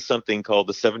pushing something called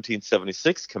the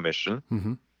 1776 Commission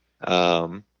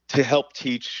to help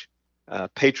teach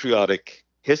patriotic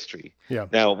history. Yeah.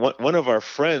 Now, one of our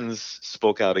friends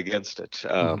spoke out against it.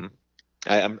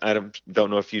 I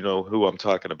don't know if you know who I'm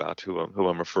talking about, who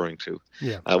I'm referring to.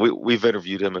 Yeah. We've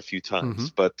interviewed him a few times,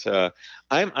 but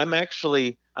I'm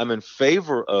in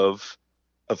favor of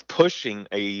pushing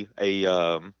a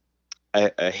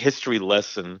history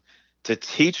lesson to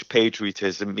teach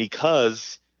patriotism,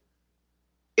 because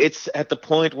it's at the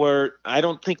point where I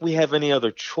don't think we have any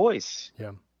other choice.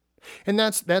 Yeah. And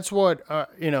that's what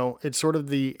it's sort of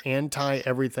the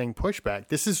anti-everything pushback.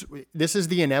 This is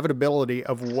the inevitability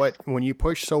of what, when you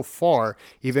push so far,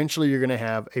 eventually you're going to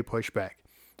have a pushback.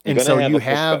 And so you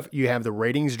have the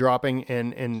ratings dropping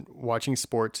in watching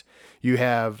sports. You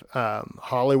have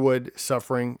Hollywood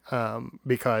suffering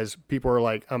because people are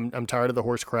like, I'm tired of the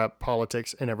horse crap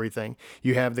politics and everything.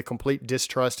 You have the complete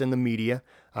distrust in the media.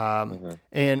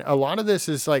 And a lot of this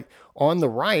is like on the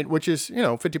right, which is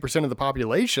 50% of the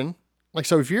population. Like,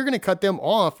 so if you're going to cut them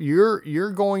off,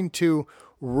 you're going to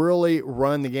really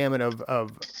run the gamut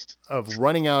of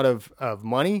running out of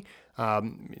money.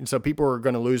 And so people are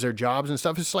going to lose their jobs and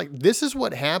stuff. It's like, this is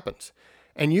what happens.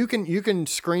 And you can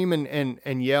scream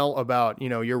and yell about,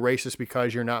 you're racist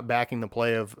because you're not backing the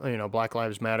play of, Black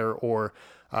Lives Matter or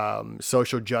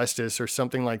social justice or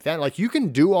something like that. Like, you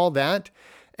can do all that,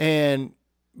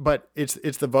 but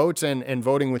it's the votes and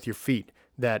voting with your feet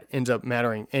that ends up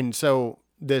mattering. And so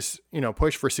this,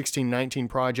 push for 1619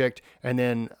 project, and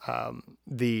then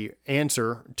the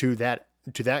answer to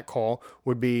that call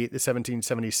would be the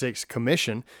 1776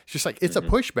 commission. It's just like, it's a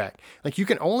pushback. Like, you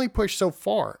can only push so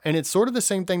far. And it's sort of the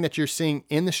same thing that you're seeing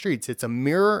in the streets. It's a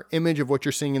mirror image of what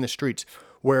you're seeing in the streets,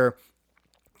 where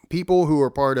people who are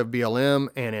part of BLM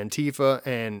and Antifa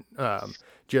and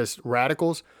just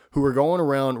radicals who are going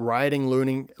around rioting,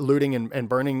 looting and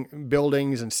burning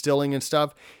buildings and stealing and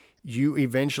stuff, you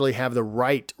eventually have the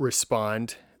right to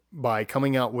respond by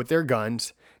coming out with their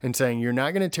guns and saying, you're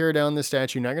not going to tear down this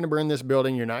statue, you're not going to burn this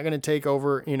building, you're not going to take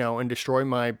over, and destroy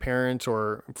my parents'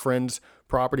 or friends'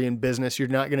 property and business. You're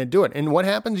not going to do it. And what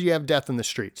happens? You have death in the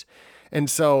streets. And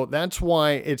so that's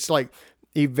why it's like,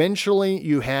 eventually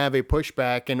you have a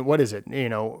pushback, and what is it?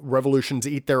 Revolutions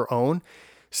eat their own.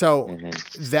 So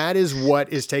that is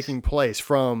what is taking place,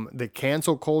 from the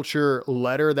cancel culture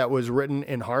letter that was written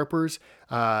in Harper's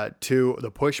to the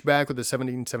pushback with the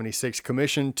 1776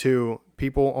 commission, to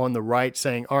people on the right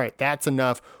saying, all right, that's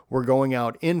enough. We're going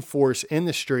out in force in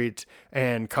the streets,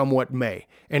 and come what may.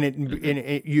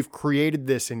 And you've created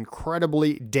this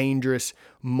incredibly dangerous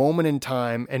moment in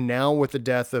time. And now with the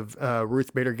death of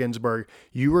Ruth Bader Ginsburg,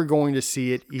 you are going to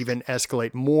see it even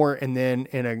escalate more. And then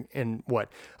in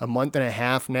a month and a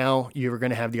half now, you're going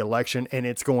to have the election, and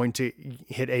it's going to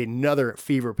hit another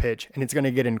fever pitch, and it's going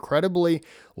to get incredibly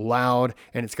loud,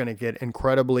 and it's going to get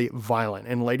incredibly violent.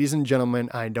 And ladies and gentlemen,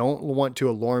 I don't want to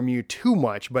alarm you too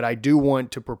much, but I do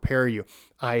want to prepare you.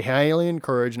 I highly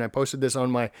encourage, and I posted this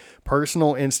on my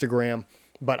personal Instagram,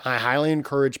 but I highly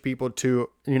encourage people to,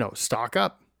 stock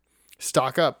up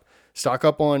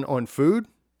on food,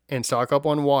 and stock up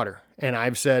on water. And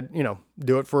I've said,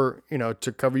 do it for,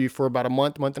 to cover you for about a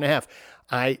month and a half.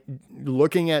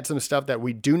 Looking at some stuff that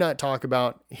we do not talk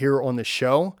about here on the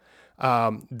show,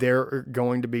 there are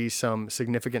going to be some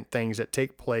significant things that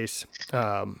take place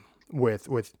with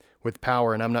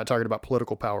power. And I'm not talking about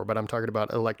political power, but I'm talking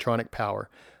about electronic power.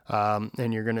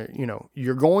 And you're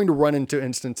going to run into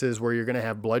instances where you're going to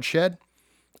have bloodshed,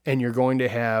 and you're going to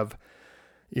have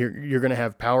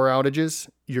power outages.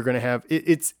 You're going to have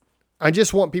I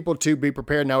just want people to be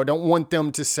prepared. Now, I don't want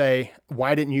them to say,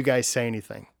 why didn't you guys say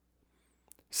anything?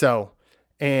 So,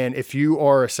 and if you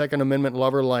are a Second Amendment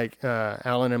lover like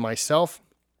Alan and myself,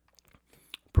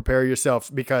 prepare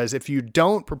yourself, because if you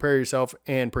don't prepare yourself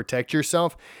and protect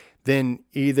yourself, then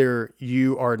either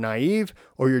you are naive,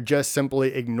 or you're just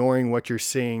simply ignoring what you're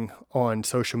seeing on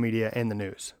social media and the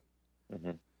news.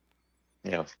 Mm-hmm.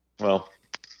 Yeah. Well,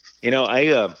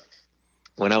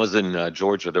 when I was in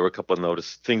Georgia, there were a couple of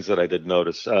things that I did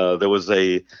notice. There was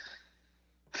a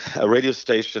radio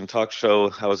station talk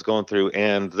show I was going through,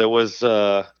 and there was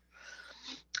a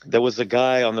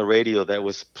guy on the radio that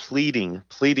was pleading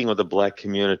with the black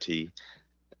community.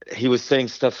 He was saying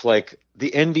stuff like, the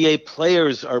NBA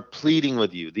players are pleading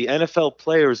with you. The NFL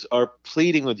players are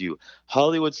pleading with you.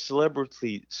 Hollywood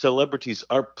celebrities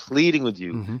are pleading with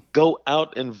you. Mm-hmm. Go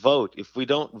out and vote. If we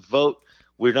don't vote,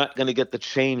 we're not going to get the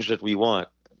change that we want.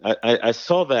 I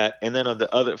saw that, and then on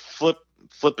the other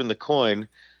flipping the coin,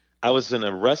 I was in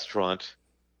a restaurant,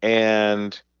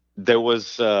 and there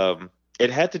was it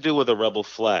had to do with a rebel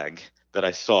flag that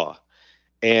I saw.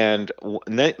 And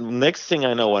next thing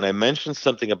I know, when I mentioned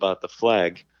something about the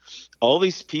flag, all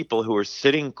these people who were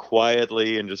sitting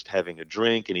quietly and just having a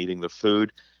drink and eating the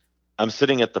food, I'm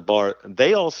sitting at the bar,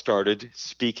 they all started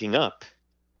speaking up.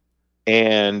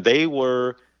 And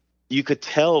you could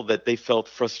tell that they felt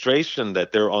frustration,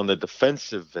 that they're on the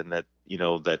defensive, and that,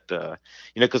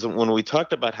 because when we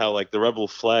talked about how, like, the rebel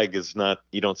flag is not,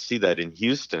 you don't see that in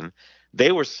Houston,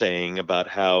 they were saying about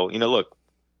how, look,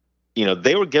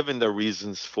 they were given their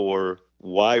reasons for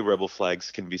why rebel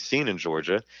flags can be seen in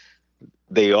Georgia.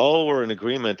 They all were in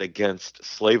agreement against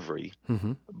slavery.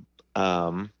 Mm-hmm.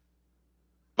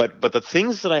 But the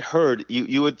things that I heard,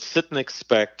 you would sit and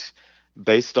expect,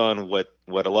 based on what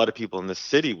a lot of people in the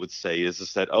city would say,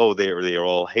 is that, oh, they are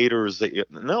all haters.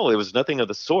 No, it was nothing of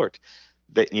the sort.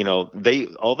 That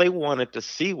all they wanted to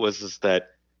see was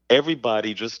that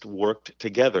everybody just worked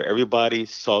together. Everybody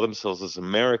saw themselves as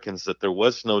Americans, that there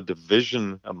was no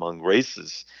division among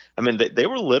races. I mean, they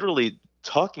were literally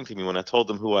talking to me when I told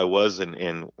them who I was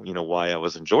and why I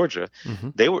was in Georgia. Mm-hmm.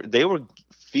 They were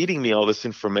feeding me all this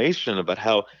information about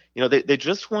how, they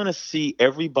just want to see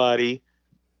everybody,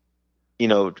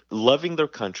 loving their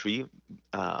country,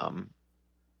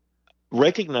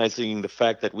 recognizing the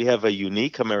fact that we have a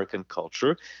unique American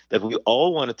culture, that we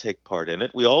all want to take part in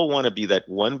it. We all want to be that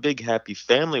one big happy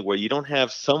family where you don't have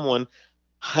someone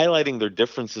highlighting their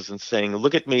differences and saying,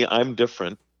 look at me, I'm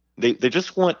different. They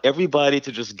just want everybody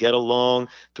to just get along,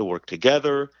 to work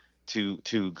together, to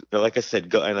like I said,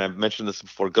 go, and I've mentioned this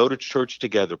before, go to church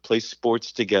together, play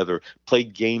sports together, play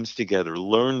games together,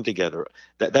 learn together.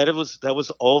 That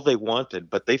was all they wanted,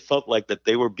 but they felt like that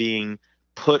they were being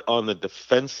put on the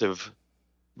defensive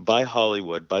by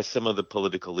Hollywood, by some of the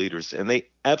political leaders, and they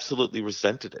absolutely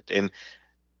resented it. And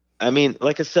I mean,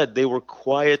 like I said, they were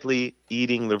quietly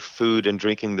eating their food and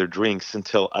drinking their drinks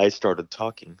until I started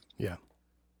talking. Yeah.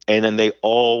 And then they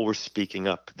all were speaking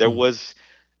up.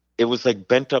 It was like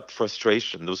bent up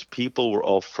frustration. Those people were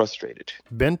all frustrated.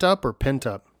 Bent up or pent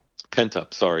up? Pent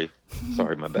up. Sorry,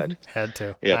 my bad. Had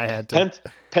to. Yeah, I had to.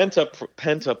 Pent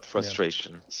up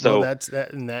frustration. Yeah. So well, that's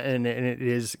that, and it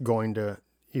is going to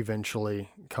eventually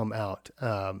come out.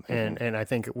 And I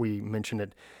think we mentioned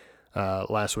it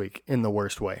last week in the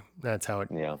worst way. That's how it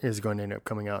is going to end up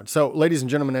coming out. So, ladies and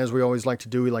gentlemen, as we always like to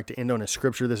do, we like to end on a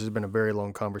scripture. This has been a very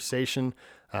long conversation.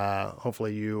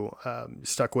 Hopefully you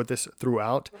stuck with us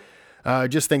throughout.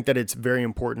 Just think that it's very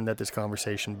important that this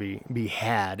conversation be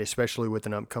had, especially with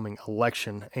an upcoming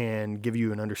election, and give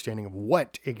you an understanding of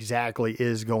what exactly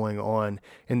is going on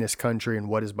in this country and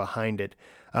what is behind it.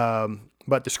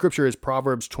 But the scripture is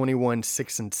Proverbs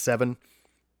 21:6-7,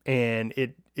 and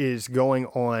it is going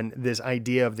on this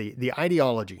idea of the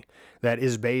ideology that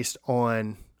is based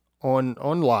on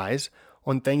lies,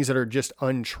 on things that are just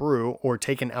untrue or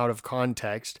taken out of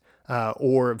context,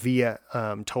 or via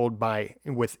told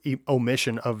with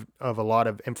omission of a lot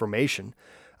of information.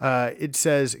 It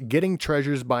says, getting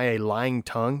treasures by a lying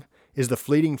tongue is the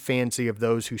fleeting fancy of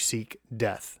those who seek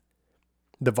death.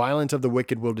 The violence of the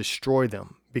wicked will destroy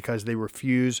them because they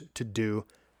refuse to do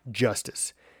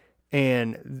justice.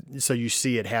 And so you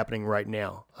see it happening right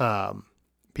now.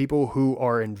 People who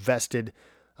are invested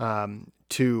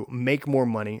to make more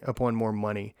money upon more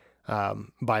money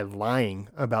by lying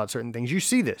about certain things. You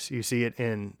see this. You see it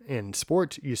in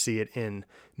sports. You see it in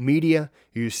media.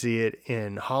 You see it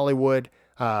in Hollywood.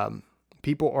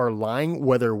 People are lying,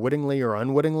 whether wittingly or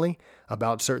unwittingly,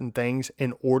 about certain things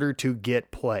in order to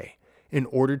get play, in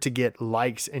order to get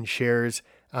likes and shares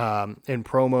and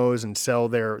promos and sell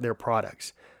their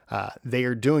products. They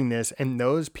are doing this, and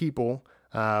those people,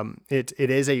 it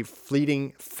is a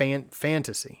fleeting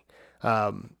fantasy.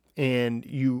 And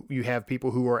you have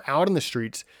people who are out in the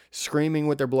streets screaming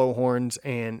with their blowhorns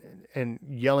and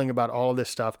yelling about all of this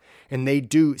stuff, and they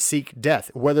do seek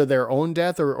death, whether their own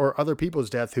death or other people's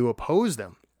death who oppose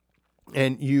them.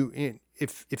 And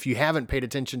if you haven't paid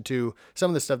attention to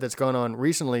some of the stuff that's gone on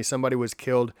recently, somebody was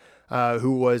killed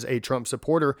who was a Trump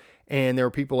supporter, and there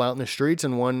were people out in the streets,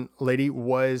 and one lady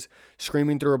was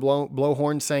screaming through a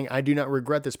blowhorn saying, "I do not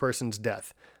regret this person's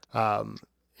death.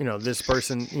 This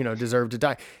person, deserved to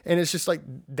die." And it's just like,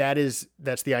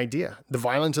 that's the idea. The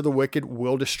violence of the wicked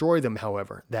will destroy them,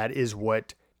 however. That is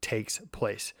what takes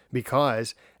place.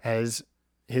 Because, as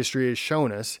history has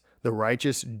shown us, the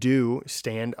righteous do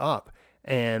stand up.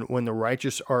 And when the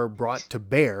righteous are brought to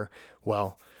bear,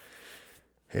 well,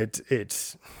 it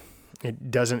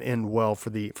doesn't end well for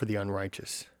the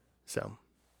unrighteous. So,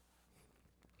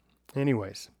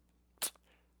 anyways,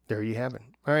 there you have it.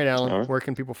 All right, Alan, Where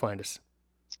can people find us?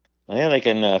 Yeah, they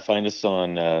can find us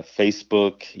on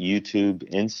Facebook, YouTube,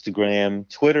 Instagram,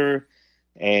 Twitter,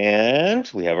 and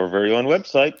we have our very own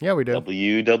website. Yeah, we do.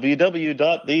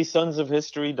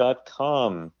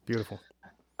 www.thesonsofhistory.com. Beautiful.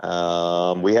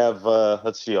 We have,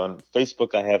 let's see, on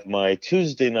Facebook, I have my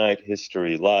Tuesday Night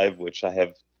History Live, which I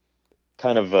have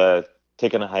kind of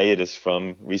taken a hiatus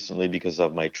from recently because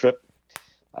of my trip.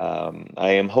 I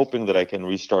am hoping that I can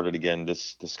restart it again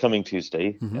this coming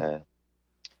Tuesday. Mm-hmm.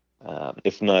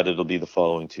 If not, it'll be the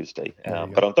following Tuesday.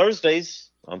 But on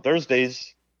Thursdays,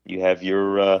 you have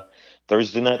your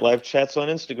Thursday Night Live chats on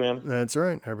Instagram. That's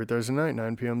right. Every Thursday night,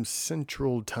 9 p.m.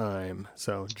 Central Time.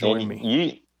 So join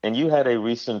me. And you had a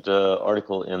recent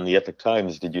article in the Epoch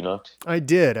Times, did you not? I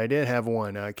did have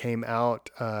one. Came out,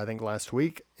 I think, last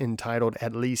week, entitled,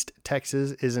 "At Least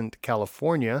Texas Isn't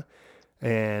California."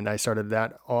 And I started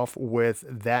that off with,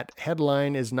 that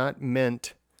headline is not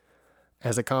meant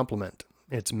as a compliment.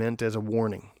 It's meant as a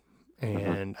warning.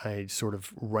 And I sort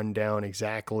of run down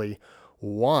exactly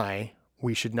why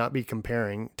we should not be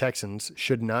comparing, Texans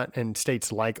should not, and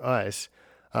states like us,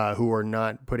 who are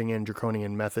not putting in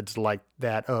draconian methods like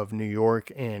that of New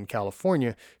York and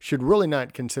California, should really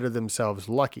not consider themselves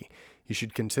lucky. You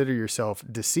should consider yourself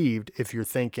deceived if you're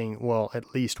thinking, well,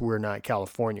 at least we're not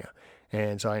California.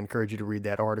 And so I encourage you to read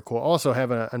that article. Also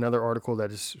have another article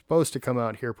that is supposed to come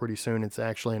out here pretty soon. It's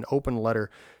actually an open letter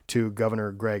to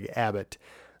Governor Greg Abbott.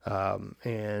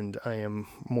 And I am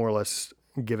more or less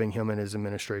giving him and his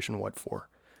administration what for.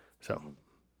 So,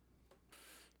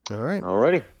 all right.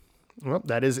 Alrighty. Well,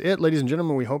 that is it, ladies and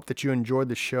gentlemen. We hope that you enjoyed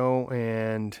the show,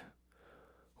 and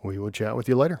we will chat with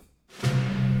you later.